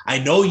 again, I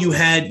know you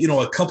had,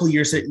 a couple of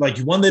years that, like,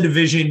 you won the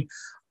division,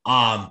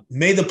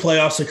 made the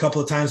playoffs a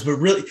couple of times, but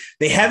really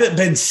they haven't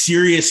been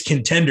serious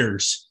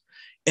contenders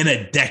in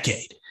a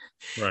decade.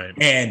 Right.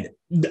 And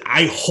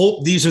I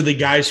hope these are the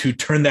guys who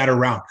turn that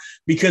around,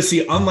 because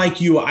see, unlike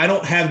you, I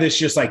don't have this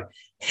just like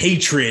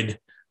hatred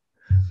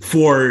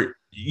for,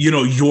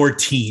 your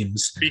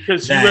teams,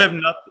 because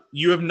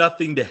you have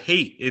nothing to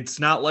hate. It's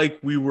not like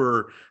we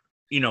were,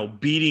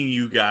 beating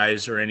you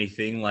guys or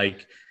anything.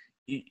 Like,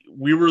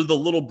 we were the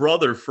little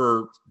brother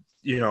for,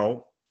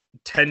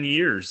 10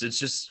 years. That's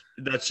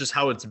just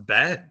how it's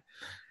been.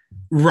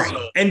 Right.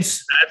 So and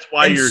that's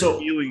why your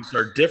feelings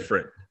are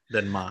different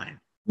than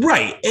mine.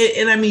 Right.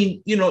 And I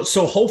mean,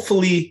 so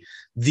hopefully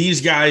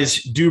these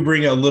guys do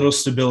bring a little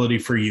stability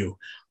for you.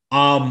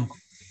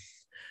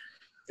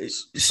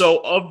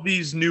 So of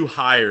these new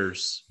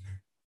hires,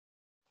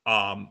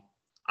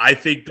 I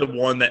think the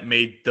one that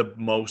made the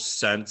most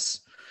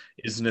sense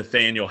is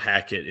Nathaniel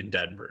Hackett in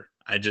Denver.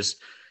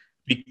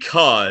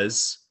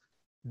 Because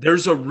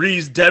there's a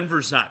reason.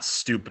 Denver's not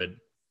stupid.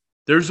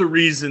 There's a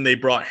reason they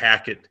brought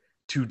Hackett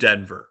to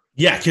Denver.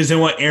 Yeah, because they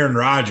want Aaron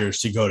Rodgers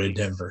to go to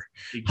Denver.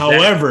 Exactly.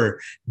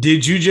 However,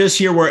 did you just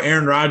hear where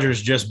Aaron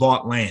Rodgers just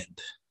bought land?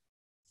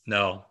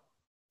 No.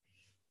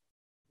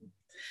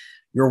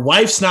 Your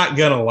wife's not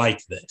going to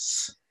like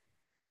this.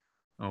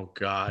 Oh,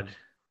 God.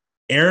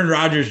 Aaron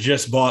Rodgers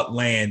just bought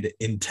land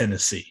in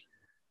Tennessee.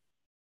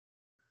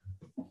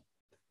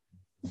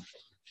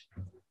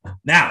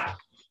 Now,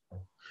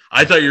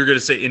 I thought you were going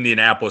to say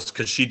Indianapolis,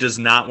 because she does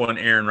not want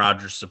Aaron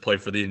Rodgers to play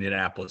for the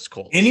Indianapolis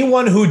Colts.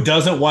 Anyone who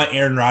doesn't want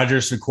Aaron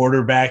Rodgers to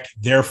quarterback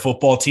their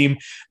football team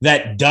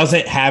that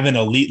doesn't have an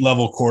elite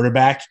level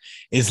quarterback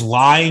is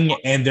lying,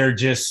 and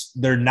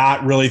they're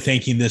not really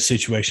thinking this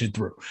situation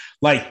through.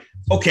 Like,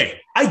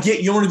 okay, I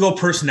get you want to go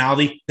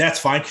personality. That's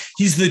fine.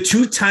 He's the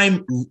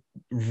two-time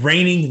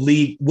reigning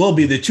league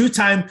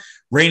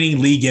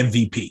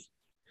MVP.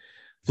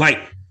 Like,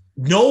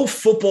 no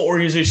football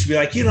organization should be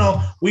like,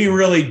 we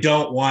really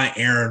don't want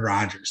Aaron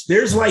Rodgers.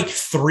 There's like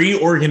 3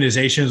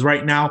 organizations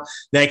right now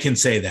that can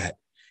say that.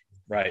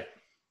 Right.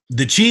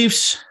 The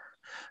Chiefs,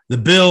 the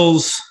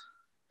Bills,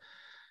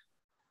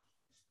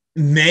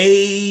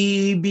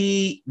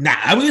 maybe not.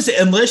 I'm going to say,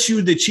 unless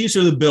the Chiefs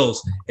or the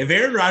Bills, if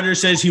Aaron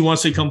Rodgers says he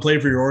wants to come play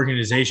for your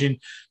organization,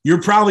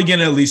 you're probably going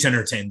to at least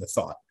entertain the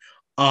thought.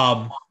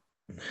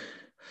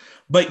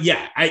 But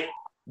yeah,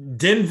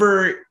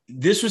 Denver,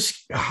 this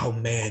was, oh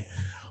man.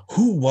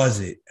 who was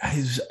it?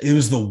 It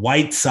was the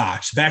White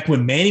Sox back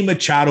when Manny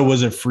Machado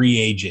was a free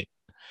agent.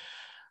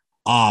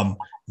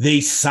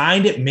 They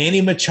signed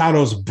Manny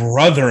Machado's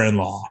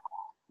brother-in-law,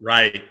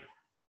 right,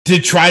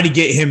 to try to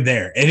get him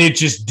there, and it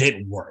just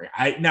didn't work.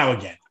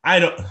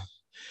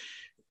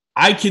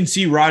 I can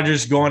see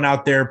Rogers going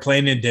out there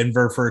playing in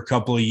Denver for a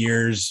couple of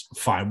years,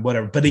 fine,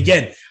 whatever. But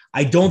again,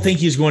 I don't think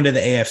he's going to the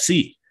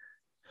AFC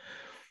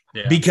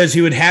because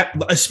he would have,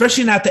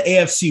 especially not the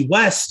AFC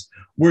West,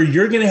 where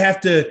you're going to have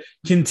to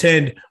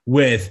contend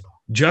with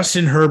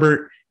Justin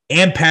Herbert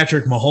and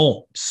Patrick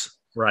Mahomes.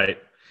 Right.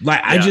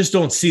 I just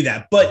don't see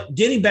that. But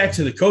getting back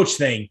to the coach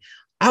thing,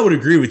 I would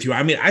agree with you.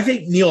 I mean, I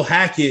think Neil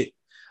Hackett,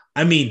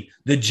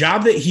 the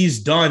job that he's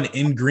done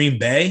in Green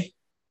Bay,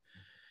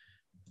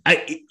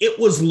 it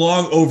was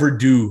long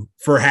overdue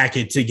for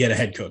Hackett to get a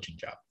head coaching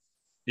job.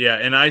 Yeah,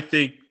 and I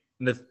think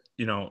that,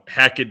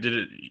 Hackett did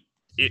it.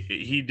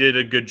 He did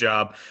a good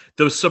job.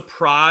 The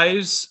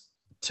surprise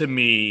to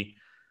me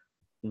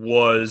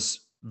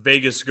was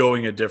Vegas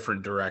going a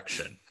different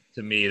direction.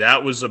 To me,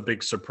 that was a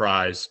big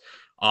surprise.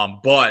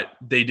 But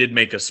they did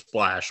make a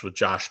splash with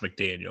Josh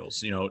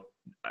McDaniels.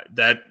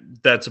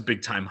 That's a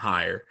big time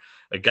hire,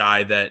 a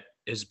guy that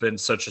has been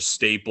such a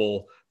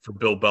staple for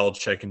Bill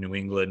Belichick in New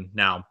England.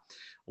 Now,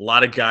 a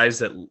lot of guys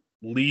that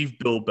leave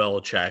Bill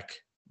Belichick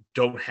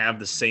don't have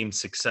the same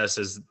success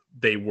as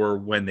they were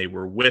when they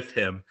were with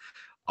him.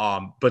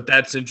 But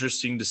that's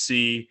interesting to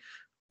see.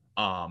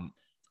 And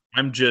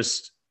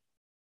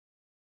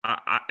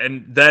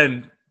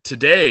then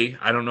today,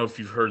 I don't know if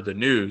you've heard the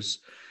news,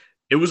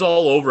 it was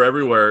all over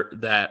everywhere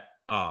that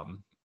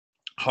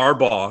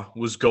Harbaugh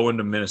was going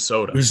to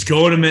Minnesota.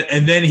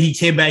 And then he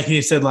came back and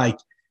he said,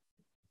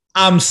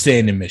 I'm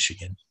staying in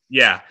Michigan.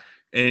 Yeah.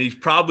 And he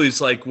probably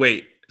is like,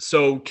 wait,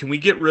 so can we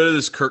get rid of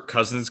this Kirk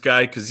Cousins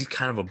guy? Because he's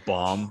kind of a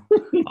bum.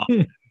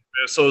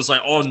 So it's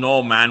like, oh,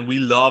 no, man, we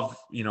love,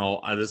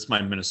 this is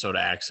my Minnesota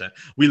accent.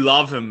 We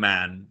love him,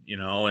 man,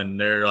 and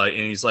they're like,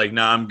 and he's like,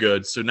 nah, I'm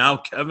good. So now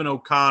Kevin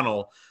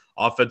O'Connell,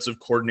 offensive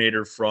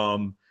coordinator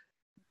from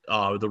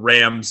the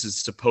Rams,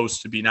 is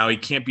supposed to be, now he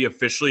can't be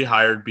officially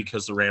hired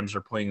because the Rams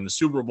are playing in the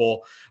Super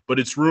Bowl, but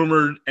it's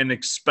rumored and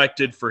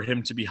expected for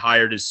him to be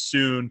hired as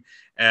soon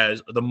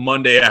as the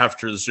Monday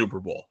after the Super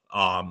Bowl.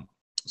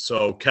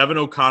 So Kevin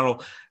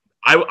O'Connell,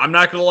 I'm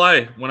not going to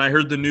lie. When I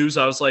heard the news,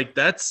 I was like,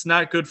 that's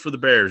not good for the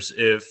Bears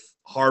if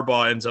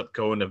Harbaugh ends up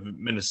going to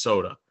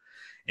Minnesota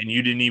and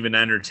you didn't even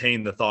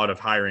entertain the thought of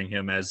hiring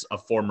him as a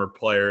former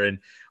player. And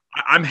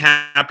I'm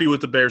happy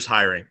with the Bears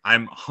hiring.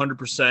 I'm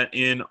 100%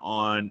 in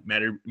on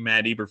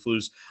Matt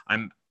Eberflus.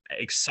 I'm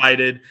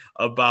excited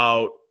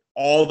about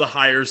all the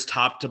hires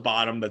top to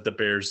bottom that the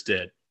Bears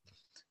did.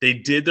 They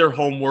did their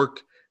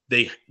homework.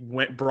 They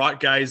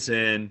brought guys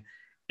in,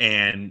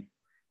 and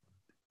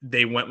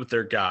they went with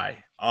their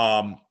guy.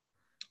 Brian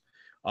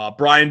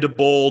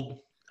DeBold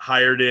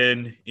hired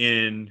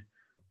in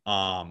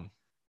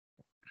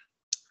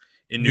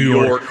New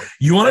York.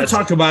 You want to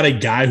talk about a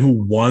guy who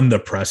won the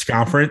press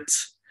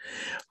conference?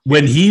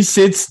 When he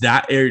sits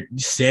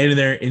standing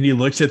there and he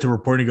looks at the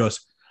report and he goes,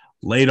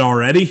 late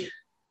already?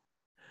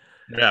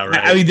 Yeah,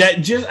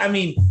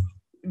 right.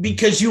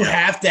 Because you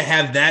have to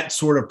have that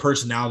sort of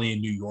personality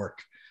in New York.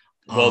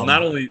 Well,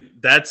 not only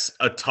that's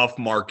a tough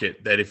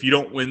market that if you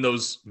don't win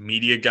those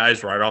media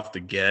guys right off the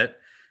get,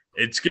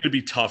 it's going to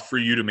be tough for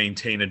you to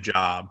maintain a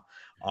job.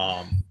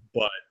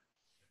 But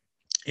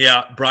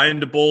yeah, Brian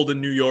DeBold in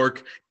New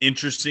York,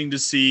 interesting to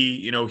see.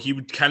 He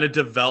would kind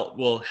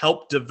of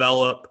help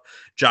develop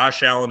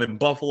Josh Allen in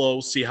Buffalo,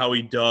 see how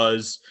he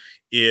does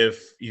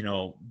if,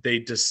 they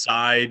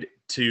decide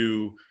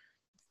to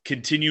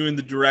continue in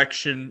the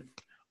direction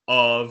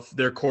of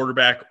their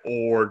quarterback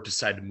or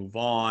decide to move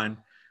on.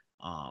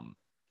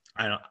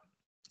 I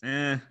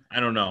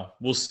don't know.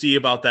 We'll see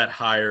about that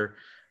hire.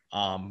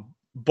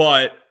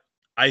 But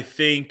I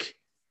think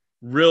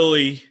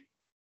really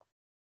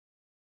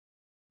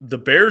the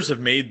Bears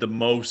have made the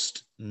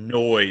most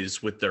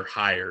noise with their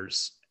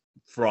hires,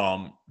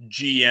 from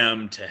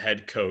GM to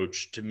head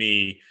coach. To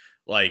me,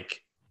 but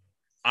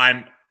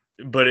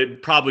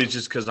it probably is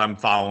just because I'm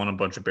following a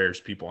bunch of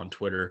Bears people on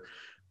Twitter,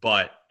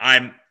 but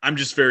I'm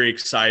just very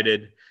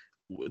excited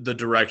the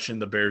direction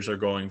the Bears are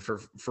going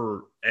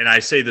for, and I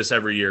say this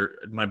every year.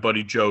 My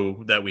buddy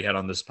Joe that we had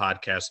on this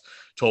podcast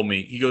told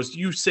me, he goes,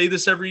 you say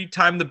this every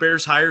time the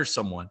Bears hire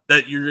someone,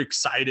 that you're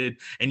excited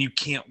and you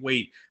can't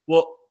wait.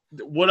 Well,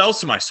 what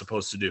else am I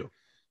supposed to do?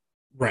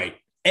 Right.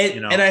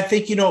 And I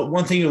think,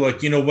 one thing to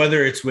look,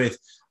 whether it's with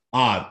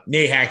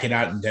Nate Hackett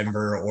out in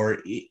Denver or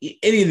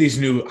any of these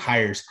new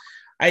hires,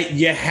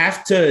 you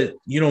have to,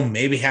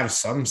 maybe have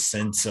some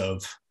sense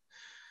of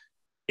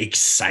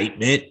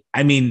excitement.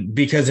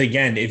 Because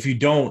again, if you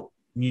don't,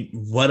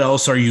 what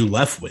else are you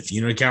left with?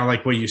 Kind of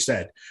like what you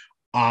said.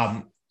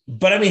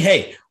 But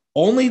hey,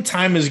 only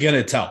time is going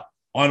to tell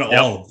on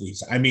all of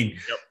these.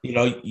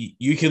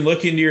 You can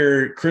look into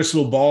your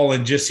crystal ball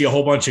and just see a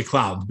whole bunch of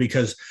clouds,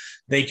 because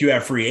you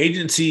have free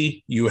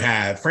agency, you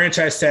have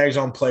franchise tags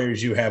on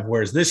players, you have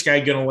where's this guy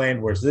going to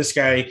land, where's that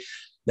guy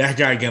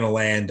going to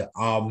land.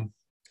 And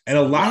And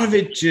a lot of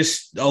it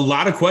just a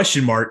lot of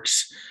question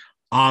marks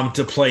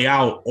to play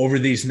out over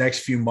these next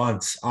few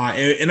months.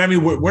 And I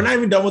mean, we're not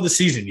even done with the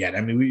season yet. I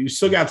mean, we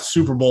still got the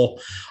Super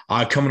Bowl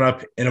coming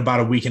up in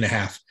about a week and a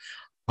half.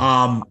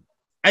 I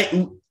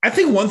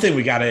think one thing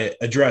we got to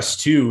address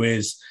too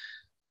is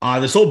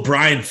this whole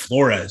Brian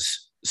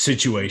Flores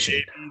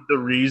situation. The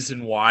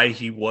reason why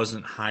he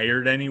wasn't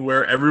hired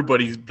anywhere,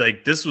 everybody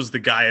like this was the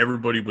guy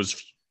everybody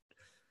was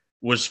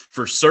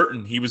for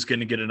certain he was going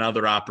to get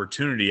another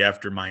opportunity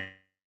after Miami.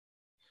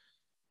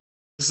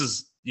 This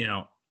is,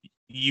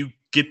 you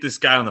get this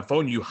guy on the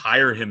phone, you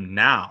hire him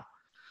now.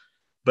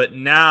 But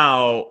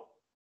now,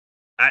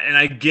 and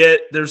I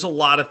get there's a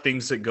lot of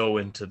things that go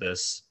into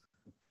this.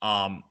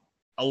 A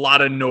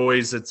lot of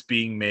noise that's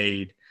being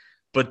made.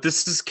 But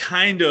this is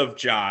kind of,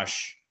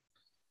 Josh,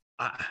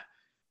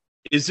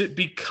 is it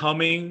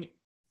becoming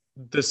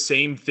the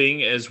same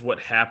thing as what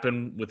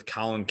happened with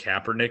Colin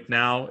Kaepernick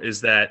now?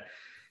 Is that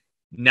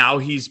now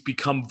he's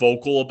become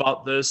vocal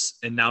about this,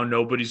 and now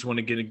nobody's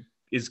going to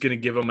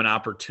give him an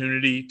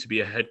opportunity to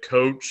be a head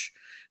coach,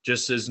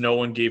 just as no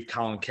one gave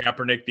Colin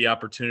Kaepernick the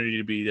opportunity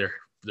to be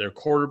their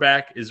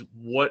quarterback? Is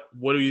what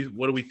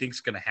do we think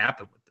is going to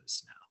happen with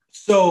this now?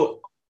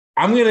 So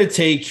I'm going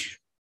to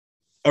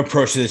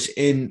approach this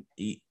in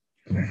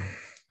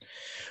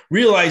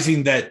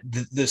realizing that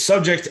the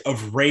subject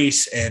of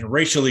race and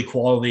racial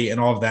equality and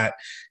all of that,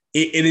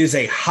 it is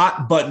a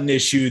hot button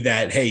issue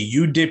that, hey,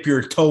 you dip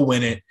your toe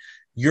in it,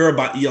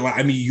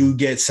 you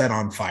get set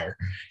on fire.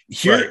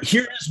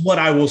 Here's what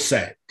I will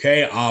say.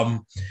 Okay.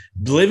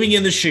 Living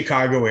in the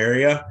Chicago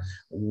area,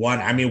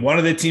 one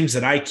of the teams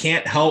that I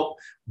can't help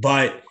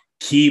but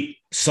keep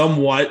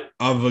somewhat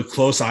of a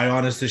close eye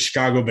on is the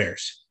Chicago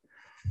Bears.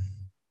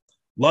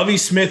 Lovie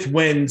Smith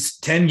wins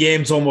 10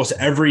 games almost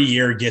every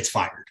year, gets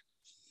fired.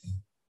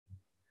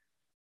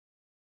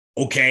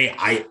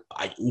 Okay.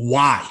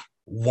 Why?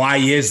 Why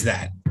is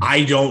that?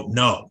 I don't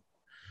know.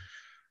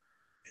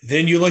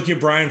 Then you look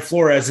at Brian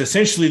Flores,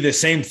 essentially the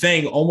same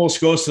thing,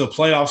 almost goes to the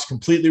playoffs,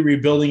 completely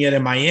rebuilding it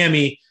in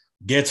Miami,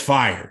 gets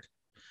fired.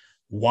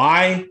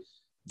 Why?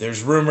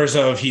 There's rumors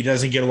of he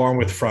doesn't get along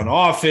with the front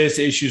office,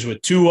 issues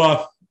with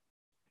Tua,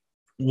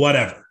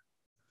 whatever.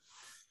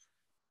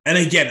 And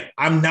again,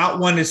 I'm not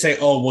one to say,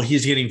 oh, well,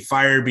 he's getting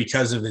fired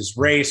because of his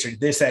race or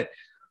this, that.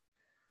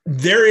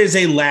 There is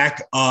a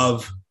lack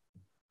of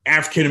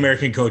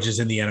African-American coaches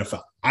in the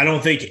NFL. I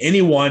don't think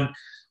anyone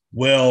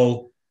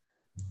will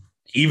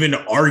even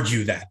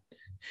argue that.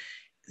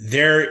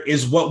 There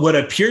is what would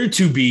appear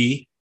to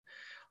be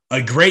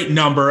a great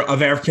number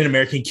of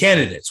African-American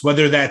candidates,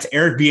 whether that's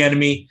Eric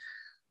Bieniemy,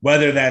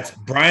 whether that's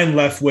Brian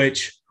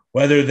Leftwich,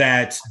 whether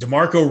that's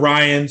DeMarco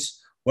Ryans,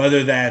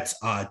 whether that's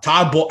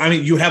Todd Bowles. I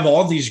mean, you have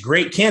all these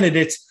great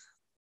candidates,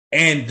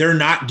 and they're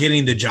not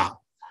getting the job.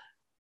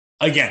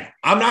 Again,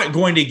 I'm not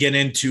going to get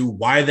into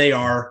why they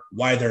are,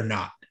 why they're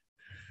not.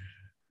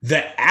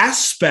 The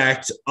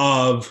aspect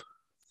of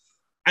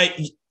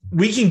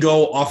we can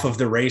go off of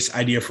the race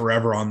idea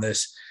forever on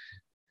this.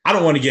 I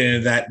don't want to get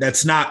into that.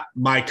 That's not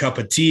my cup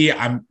of tea.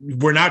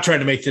 We're not trying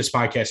to make this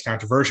podcast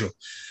controversial.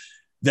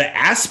 The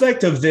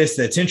aspect of this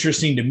that's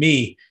interesting to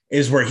me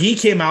is where he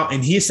came out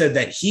and he said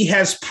that he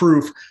has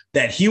proof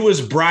that he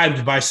was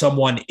bribed by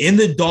someone in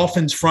the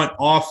Dolphins front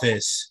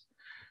office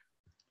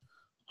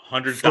for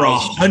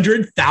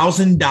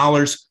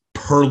 $100,000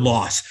 per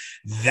loss.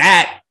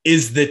 That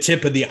is the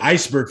tip of the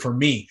iceberg for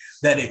me,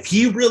 that if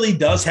he really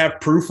does have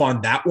proof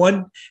on that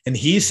one and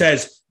he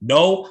says,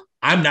 no,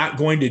 I'm not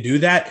going to do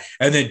that,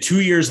 and then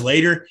 2 years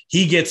later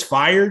he gets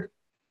fired,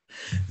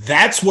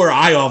 that's where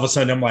I all of a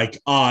sudden I'm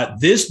like,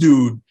 this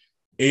dude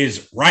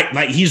is right.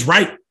 Like, he's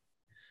right.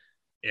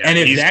 Yeah, and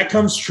if that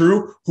comes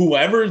true,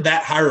 whoever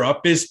that higher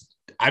up is,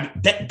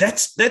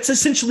 that's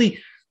essentially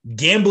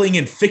gambling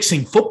and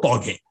fixing football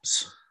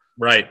games.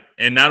 Right.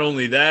 And not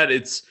only that,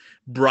 it's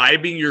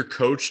bribing your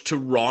coach to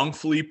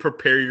wrongfully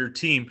prepare your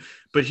team.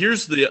 But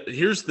here's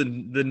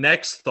the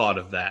next thought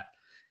of that.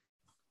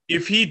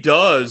 If he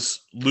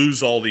does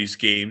lose all these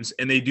games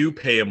and they do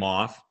pay him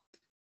off,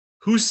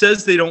 who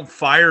says they don't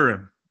fire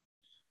him?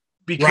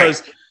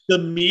 Because the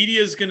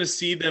media is going to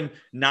see them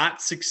not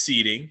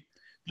succeeding.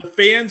 The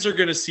fans are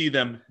going to see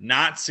them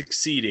not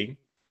succeeding.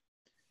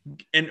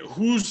 And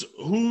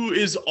who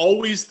is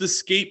always the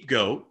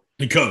scapegoat?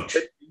 The coach.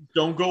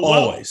 Don't go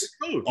always.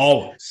 Well.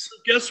 Always. So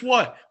guess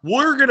what?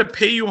 We're going to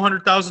pay you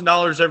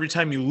 $100,000 every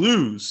time you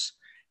lose.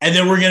 And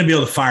then we're going to be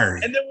able to fire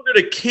you. And then we're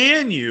going to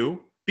can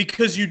you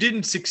because you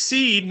didn't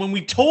succeed when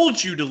we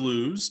told you to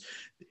lose.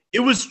 It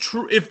was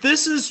true. If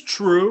this is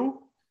true,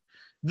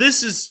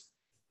 this is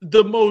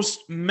the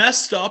most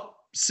messed up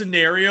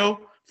scenario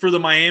for the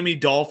Miami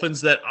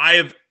Dolphins that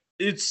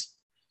it's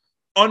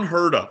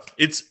unheard of.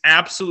 It's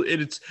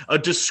a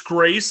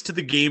disgrace to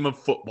the game of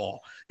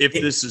football if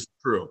this is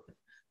true.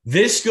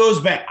 This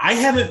goes back. I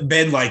haven't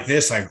been like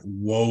this, like,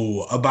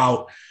 whoa,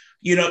 about,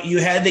 you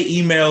had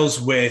the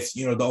emails with,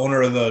 the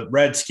owner of the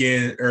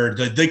Redskins or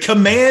the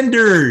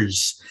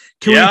Commanders.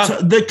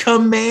 The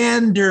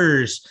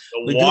Commanders,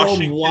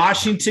 the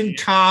Washington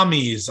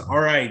commies. All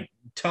right.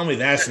 Tell me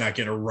that's not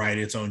going to write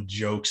its own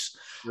jokes.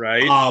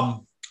 Right.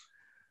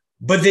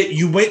 But that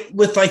you went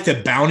with like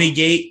the bounty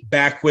gate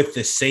back with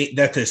the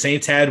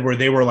Saints had, where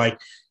they were like,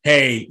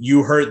 hey,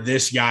 you hurt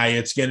this guy,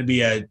 it's going to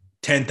be a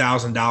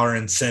 $10,000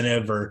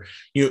 incentive, or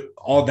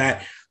all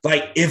that.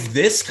 Like, if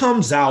this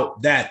comes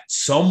out that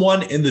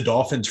someone in the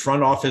Dolphins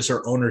front office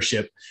or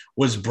ownership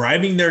was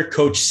bribing their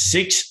coach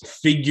 6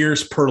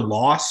 figures per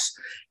loss,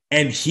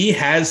 and he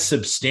has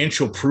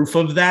substantial proof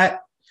of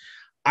that,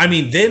 I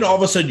mean, then all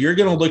of a sudden you're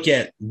going to look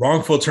at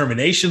wrongful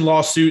termination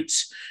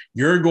lawsuits.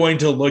 You're going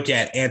to look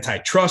at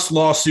antitrust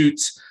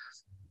lawsuits.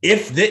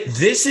 If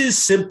this is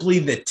simply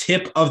the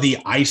tip of the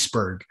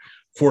iceberg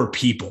for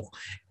people,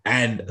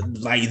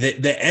 and like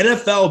the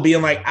NFL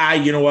being like,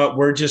 you know what,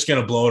 we're just going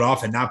to blow it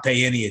off and not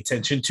pay any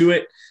attention to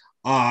it.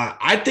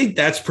 I think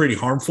that's pretty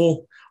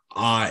harmful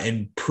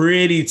and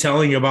pretty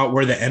telling about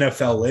where the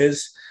NFL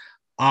is.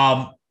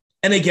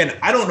 And again,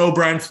 I don't know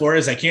Brian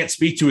Flores. I can't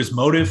speak to his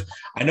motive.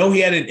 I know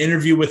he had an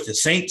interview with the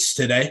Saints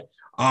today.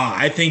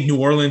 I think New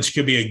Orleans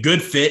could be a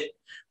good fit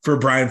for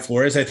Brian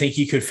Flores. I think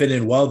he could fit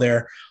in well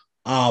there.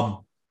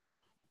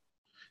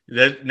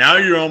 That now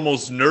you're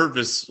almost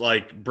nervous,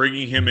 like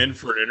bringing him in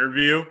for an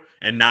interview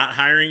and not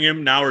hiring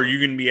him. Now, are you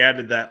going to be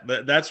added that?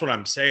 That's what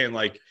I'm saying.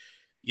 Like,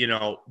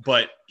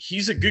 but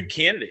he's a good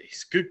candidate.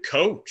 He's a good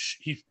coach.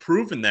 He's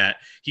proven that.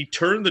 He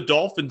turned the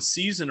Dolphins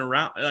season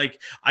around.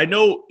 Like, I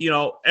know,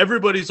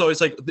 everybody's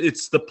always like,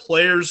 it's the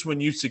players when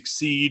you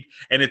succeed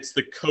and it's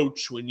the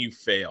coach when you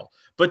fail.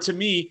 But to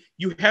me,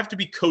 you have to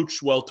be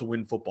coached well to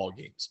win football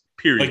games.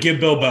 Period. Like, give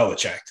Bill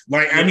Belichick.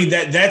 Like, I mean,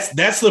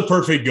 that's the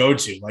perfect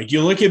go-to. Like,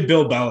 you look at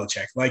Bill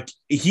Belichick. Like,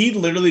 he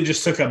literally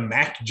just took a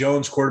Mac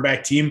Jones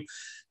quarterback team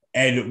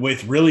and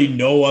with really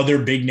no other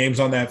big names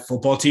on that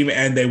football team,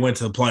 and they went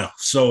to the playoffs.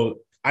 So,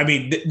 I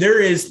mean, there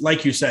is,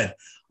 like you said,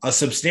 a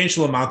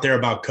substantial amount there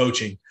about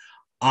coaching.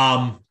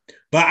 But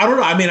I don't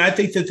know. I mean, I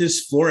think that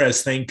this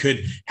Flores thing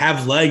could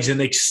have legs and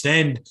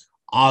extend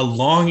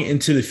long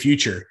into the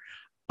future.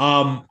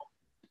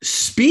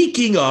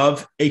 Speaking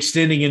of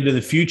extending into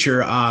the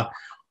future,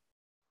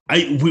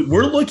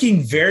 we're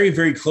looking very,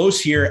 very close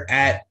here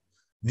at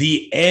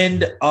the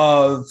end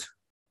of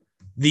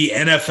the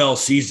NFL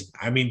season.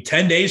 I mean,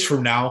 10 days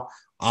from now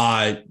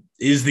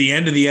is the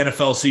end of the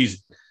NFL season.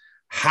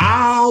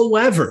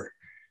 However,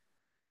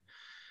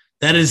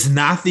 that is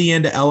not the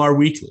end of LR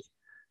Weekly.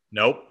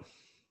 Nope.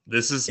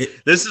 This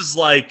is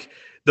like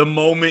the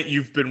moment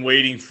you've been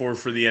waiting for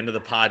the end of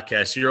the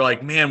podcast. You're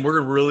like, man,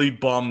 we're really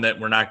bummed that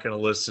we're not going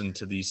to listen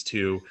to these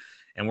two,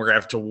 and we're going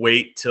to have to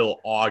wait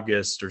till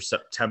August or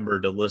September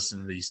to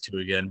listen to these two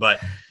again.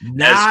 But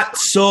not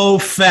so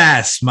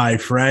fast, my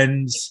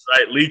friends.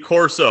 Right, Lee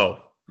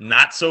Corso,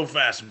 not so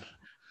fast.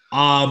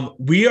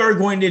 We are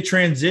going to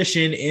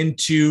transition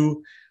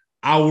into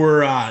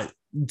our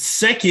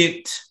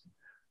second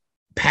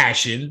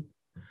passion,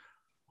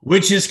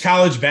 which is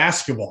college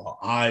basketball.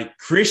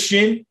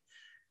 Christian,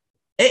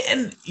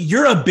 and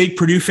you're a big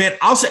Purdue fan.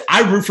 I'll say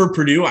I root for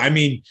Purdue. I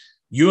mean,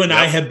 you and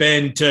I have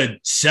been to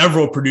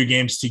several Purdue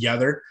games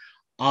together.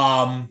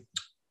 I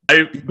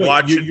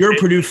watch. You're a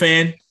Purdue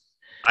fan.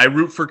 I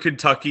root for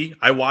Kentucky.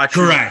 I watch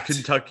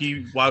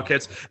Kentucky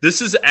Wildcats.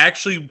 This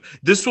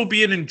will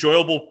be an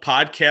enjoyable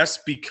podcast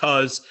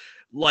because,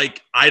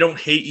 like, I don't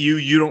hate you.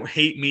 You don't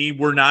hate me.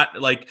 We're not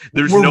like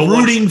we're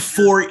rooting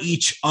for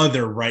each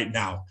other right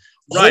now.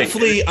 Right.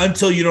 Hopefully,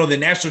 until the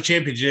national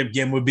championship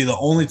game would be the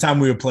only time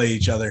we would play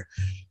each other.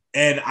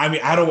 And I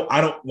mean, I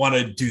don't want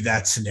to do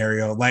that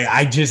scenario. Like,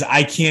 I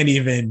can't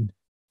even.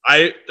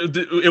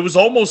 It was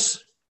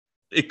almost.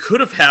 It could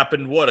have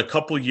happened, a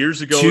couple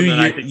years ago?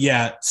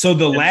 So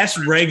the last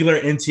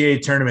regular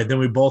NCAA tournament, then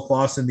we both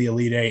lost in the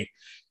Elite Eight.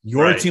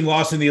 Your team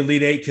lost in the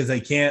Elite Eight because they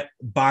can't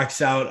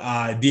box out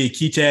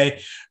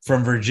Diakite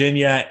from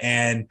Virginia,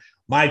 and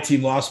my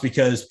team lost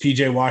because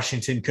PJ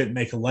Washington couldn't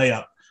make a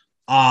layup.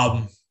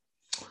 But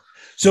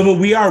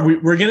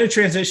we're going to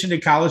transition to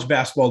college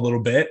basketball a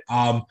little bit.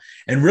 And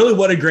really,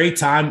 what a great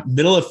time!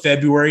 Middle of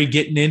February,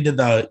 getting into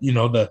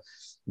the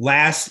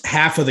last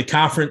half of the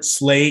conference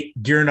slate,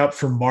 gearing up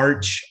for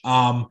March.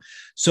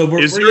 So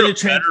we're going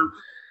to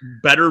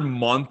better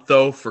month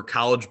though for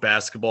college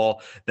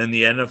basketball than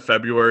the end of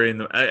February.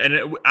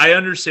 I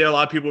understand a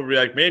lot of people will be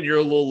like, man, you're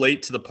a little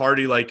late to the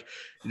party. Like,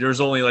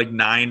 there's only like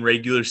 9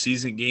 regular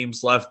season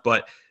games left,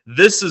 but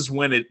this is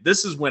when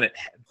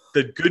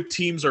the good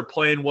teams are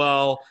playing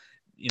well,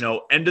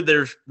 end of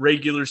their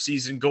regular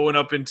season, going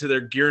up into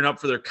their gearing up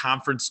for their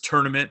conference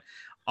tournament.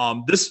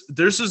 This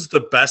is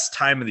the best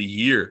time of the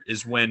year,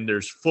 is when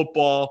there's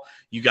football,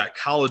 you got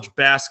college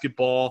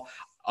basketball.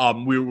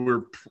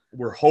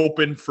 We're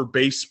hoping for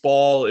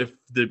baseball if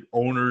the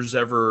owners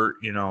ever,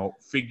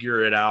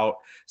 figure it out.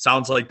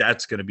 Sounds like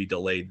that's going to be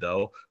delayed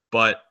though.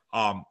 But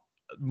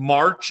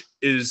March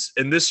is,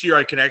 and this year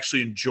I can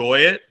actually enjoy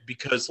it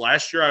because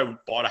last year I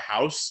bought a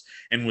house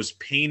and was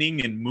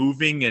painting and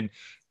moving and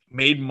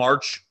made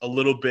March a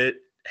little bit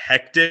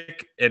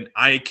hectic, and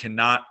I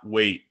cannot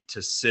wait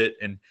to sit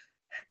and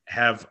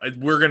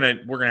we're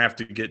gonna have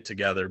to get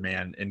together,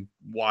 man, and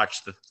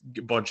watch the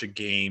bunch of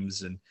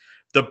games and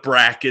the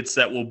brackets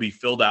that will be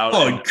filled out.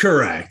 Oh,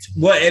 correct.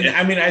 Well, and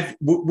I mean,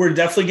 we're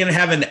definitely going to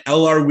have an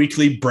LR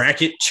Weekly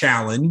bracket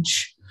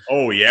challenge.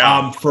 Oh,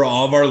 yeah. For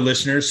all of our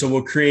listeners. So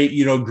we'll create,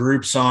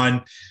 groups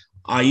on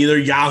either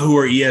Yahoo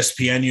or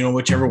ESPN,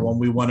 whichever one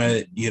we want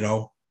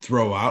to,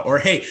 throw out, or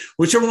hey,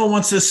 whichever one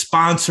wants to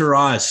sponsor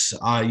us.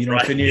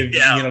 If any of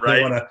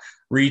they want to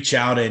reach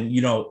out and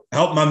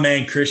help my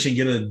man Christian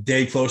get a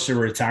day closer to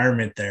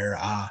retirement there.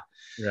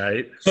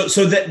 Right.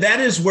 So that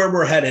is where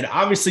we're headed.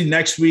 Obviously,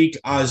 next week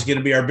is going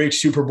to be our big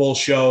Super Bowl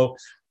show.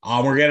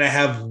 We're going to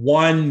have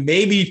one,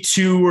 maybe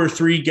 2 or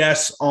 3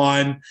 guests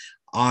on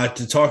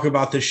to talk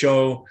about the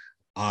show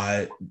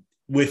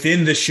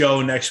within the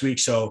show next week.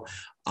 So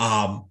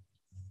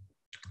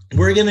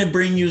we're going to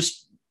bring you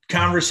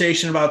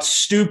conversation about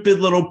stupid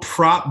little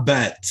prop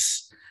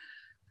bets,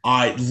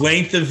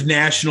 length of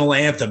national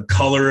anthem,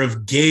 color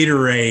of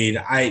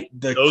Gatorade,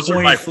 Those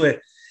coin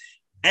flip,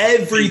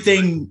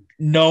 everything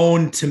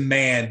known to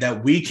man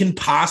that we can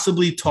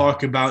possibly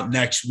talk about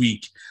next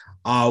week.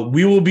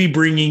 We will be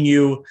bringing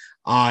you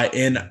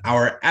in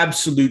our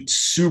absolute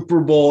Super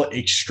Bowl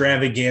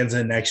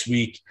extravaganza next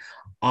week.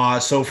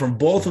 So from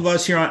both of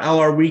us here on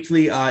LR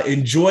Weekly,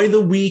 enjoy the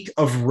week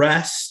of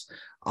rest.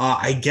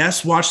 I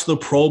guess watch the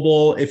Pro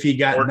Bowl if you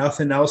got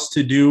nothing else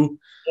to do.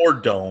 Or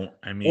don't.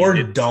 I mean,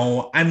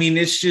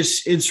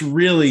 it's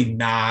really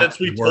not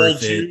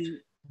worth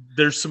it.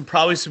 There's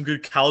probably some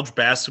good college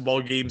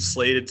basketball games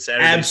slated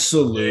Saturday.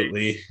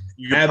 Absolutely.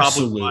 You can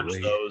probably watch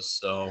those.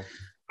 So,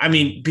 I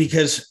mean,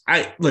 because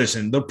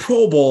the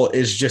Pro Bowl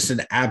is just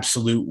an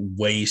absolute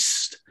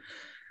waste.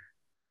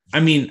 I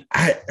mean,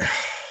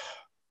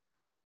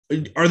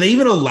 are they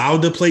even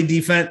allowed to play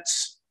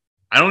defense?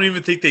 I don't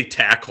even think they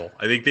tackle.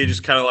 I think they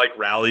just kind of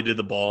rally to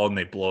the ball and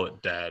they blow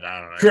it dead.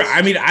 I don't know. Sure.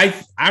 I mean,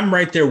 I'm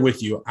right there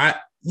with you.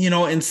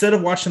 Instead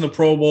of watching the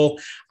Pro Bowl,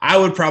 I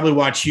would probably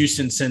watch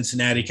Houston,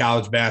 Cincinnati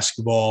college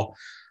basketball.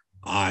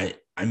 I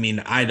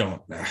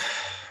don't.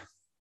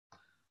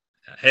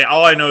 Hey,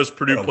 all I know is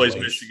Purdue plays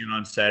Michigan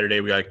on Saturday.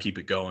 We got to keep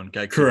it going.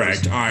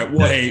 Correct. All right.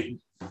 Well, hey,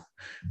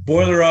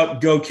 boiler up,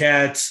 go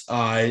Cats.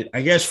 I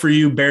guess for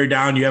you, bear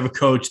down. You have a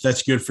coach.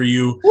 That's good for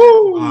you.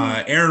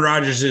 Aaron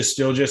Rodgers is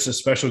still just a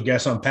special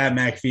guest on Pat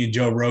McAfee and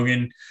Joe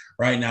Rogan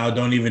right now.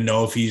 Don't even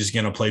know if he's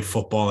going to play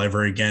football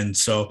ever again.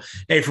 So,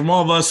 hey, from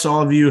all of us,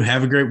 all of you,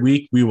 have a great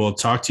week. We will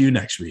talk to you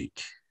next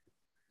week.